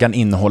frågan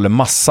innehåller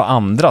massa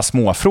andra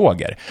små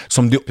frågor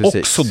som du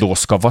också då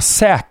ska vara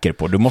säker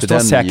på. Du måste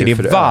vara säker i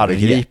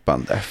varje...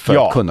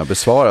 för att kunna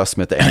besvaras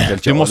med ett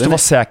enkelt du måste vara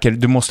säker,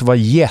 du måste vara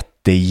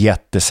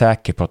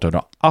jättesäker på att du har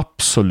den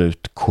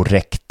absolut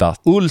korrekta,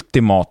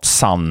 ultimat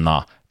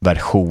sanna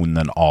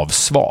versionen av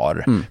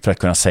svar för att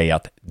kunna säga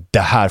att det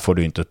här får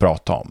du inte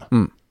prata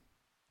om.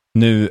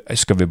 Nu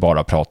ska vi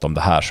bara prata om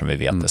det här som vi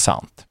vet är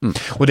sant.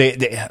 Och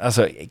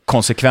alltså,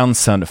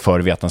 konsekvensen för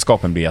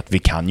vetenskapen blir att vi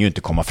kan ju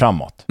inte komma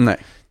framåt. Nej.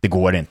 Det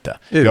går inte.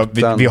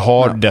 Vi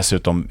har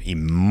dessutom i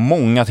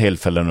många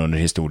tillfällen under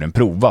historien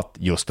provat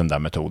just den där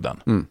metoden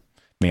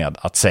med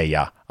att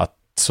säga att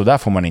så där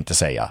får man inte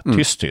säga.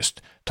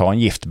 Tyst. Ta en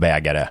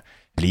giftbägare,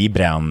 bli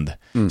bränd,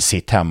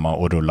 sitt hemma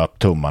och rulla upp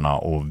tummarna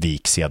och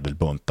vik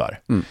sedelbuntar.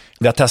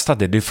 Vi har testat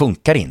det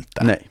funkar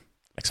inte. Nej.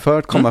 För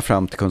att komma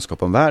fram till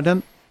kunskap om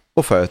världen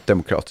och för att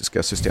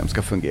demokratiska system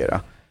ska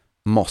fungera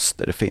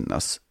måste det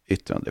finnas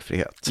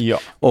yttrandefrihet. Ja.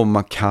 Och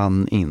man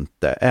kan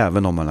inte,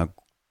 även om man har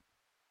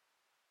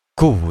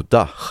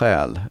goda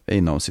skäl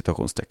inom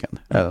citationstecken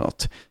eller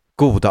något,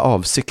 goda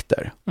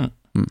avsikter,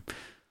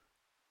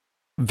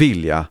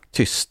 vilja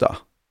tysta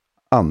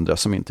andra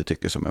som inte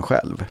tycker som en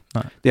själv.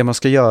 Nej. Det man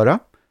ska göra,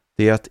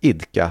 det är att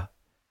idka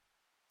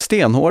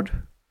stenhård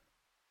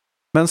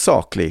men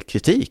saklig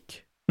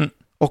kritik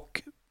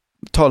och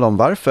tala om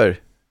varför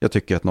jag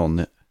tycker att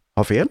någon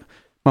har fel.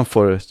 Man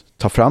får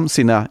ta fram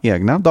sina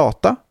egna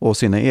data och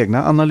sina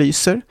egna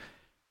analyser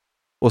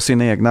och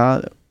sina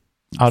egna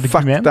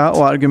fakta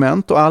och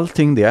argument och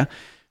allting det.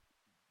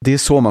 Det är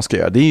så man ska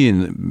göra.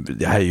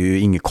 Det här är ju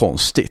inget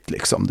konstigt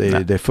liksom. Det är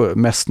det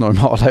mest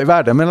normala i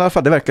världen, men i alla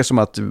fall det verkar som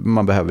att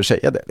man behöver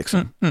säga det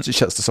liksom. Så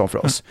känns det som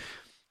för oss.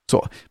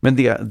 Så, men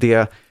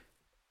det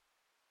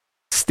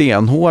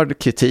stenhård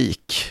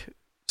kritik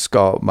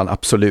ska man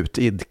absolut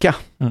idka.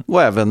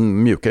 Och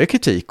även mjukare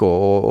kritik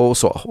och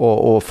så.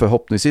 Och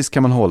förhoppningsvis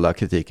kan man hålla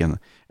kritiken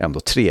ändå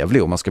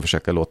trevlig och man ska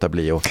försöka låta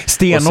bli och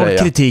stenhård säga.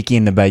 Kritik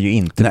innebär ju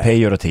inte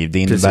pejorativ. Det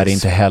innebär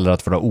inte heller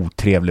att vara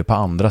otrevlig på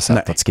andra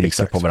sätt, att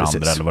skrika på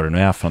varandra eller vad det nu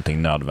är för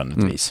någonting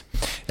nödvändigtvis.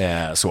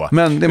 Så.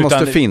 Men det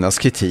måste finnas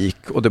kritik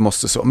och det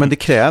måste så. Men det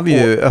kräver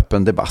ju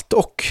öppen debatt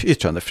och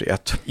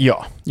yttrandefrihet.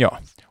 Ja.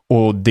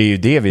 Och det är ju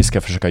det vi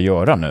ska försöka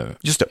göra nu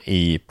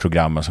i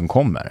programmen som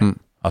kommer.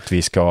 Att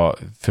vi ska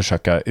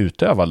försöka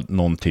utöva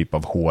någon typ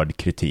av hård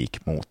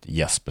kritik mot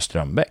Jesper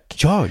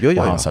Strömbäck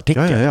och hans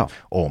artikel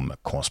om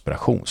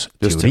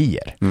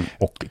konspirationsteorier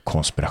och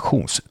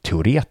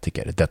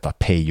konspirationsteoretiker, detta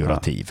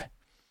pejorativ.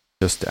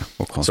 Just det,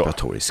 och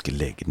konspiratorisk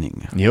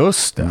läggning.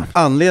 Just det.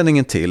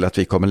 Anledningen till att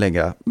vi kommer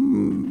lägga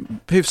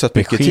hyfsat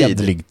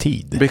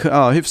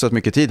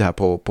mycket tid här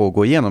på att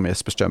gå igenom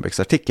Jesper Strömbäcks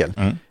artikel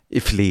i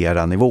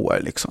flera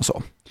nivåer liksom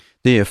så.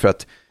 Det är för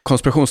att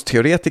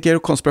konspirationsteoretiker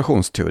och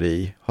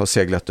konspirationsteori har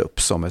seglat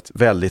upp som ett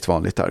väldigt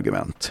vanligt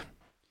argument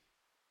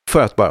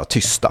för att bara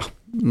tysta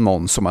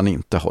någon som man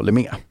inte håller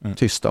med.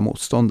 Tysta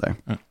motståndare.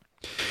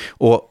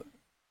 Och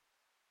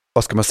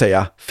vad ska man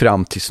säga,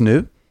 fram tills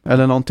nu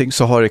eller någonting,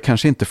 så har det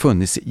kanske inte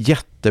funnits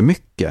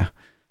jättemycket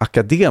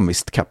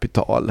akademiskt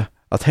kapital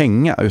att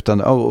hänga,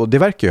 utan, och det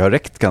verkar ju ha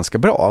räckt ganska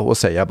bra att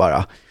säga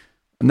bara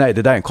nej,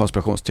 det där är en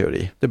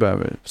konspirationsteori. Det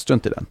behöver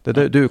strunt i den.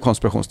 Du är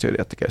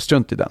konspirationsteoretiker.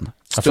 Strunt i den.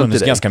 Det har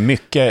funnits ganska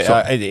mycket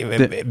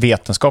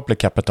vetenskapligt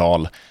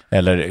kapital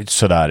eller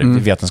sådär,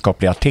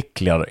 vetenskapliga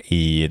artiklar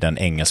i den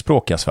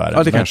engelskspråkiga sfären.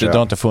 Ja, det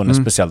har inte funnits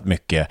speciellt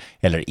mycket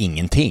eller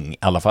ingenting, i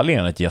alla fall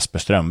enligt Jesper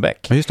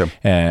Strömbäck,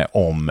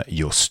 om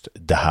just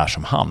det här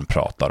som han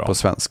pratar om. På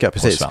svenska,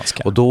 precis. På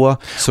svenska.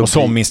 Och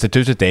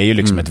SOM-institutet är ju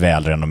liksom ett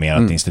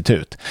välrenommerat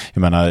institut.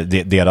 Jag menar,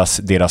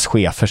 deras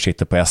chefer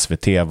sitter på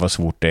SVT, vad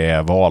svårt det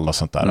är val och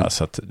sånt där.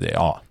 Så att,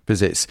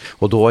 precis.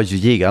 Och då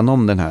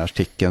genom den här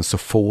artikeln så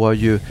får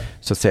ju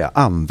så att säga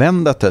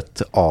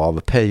användandet av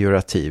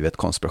pejorativet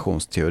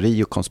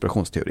konspirationsteori och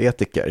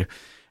konspirationsteoretiker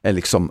är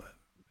liksom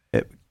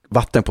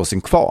vatten på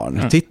sin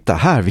kvarn. Titta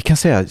här, vi kan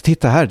säga,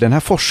 titta här, den här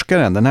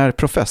forskaren, den här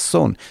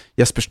professorn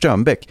Jesper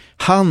Strömbäck,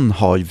 han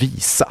har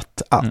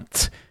visat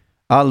att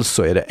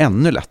alltså är det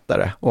ännu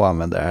lättare att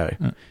använda det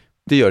här.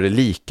 Det gör det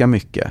lika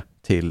mycket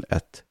till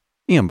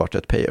enbart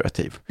ett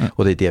pejorativ.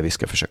 Och det är det vi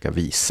ska försöka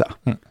visa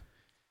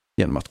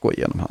genom att gå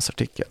igenom hans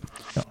artikel.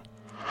 Ja.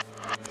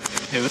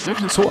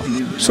 Så.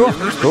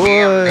 Då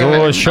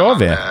kör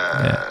vi.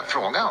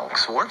 Fråga och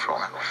svår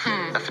fråga.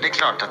 För det är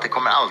klart att det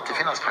kommer alltid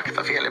finnas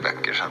faktafel i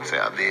böcker, så att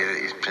säga. Det är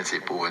i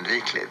princip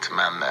oundvikligt,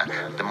 men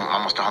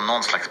man måste ha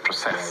någon slags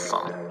process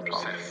som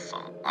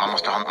man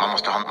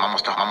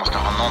måste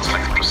ha någon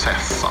slags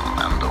process som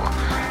ändå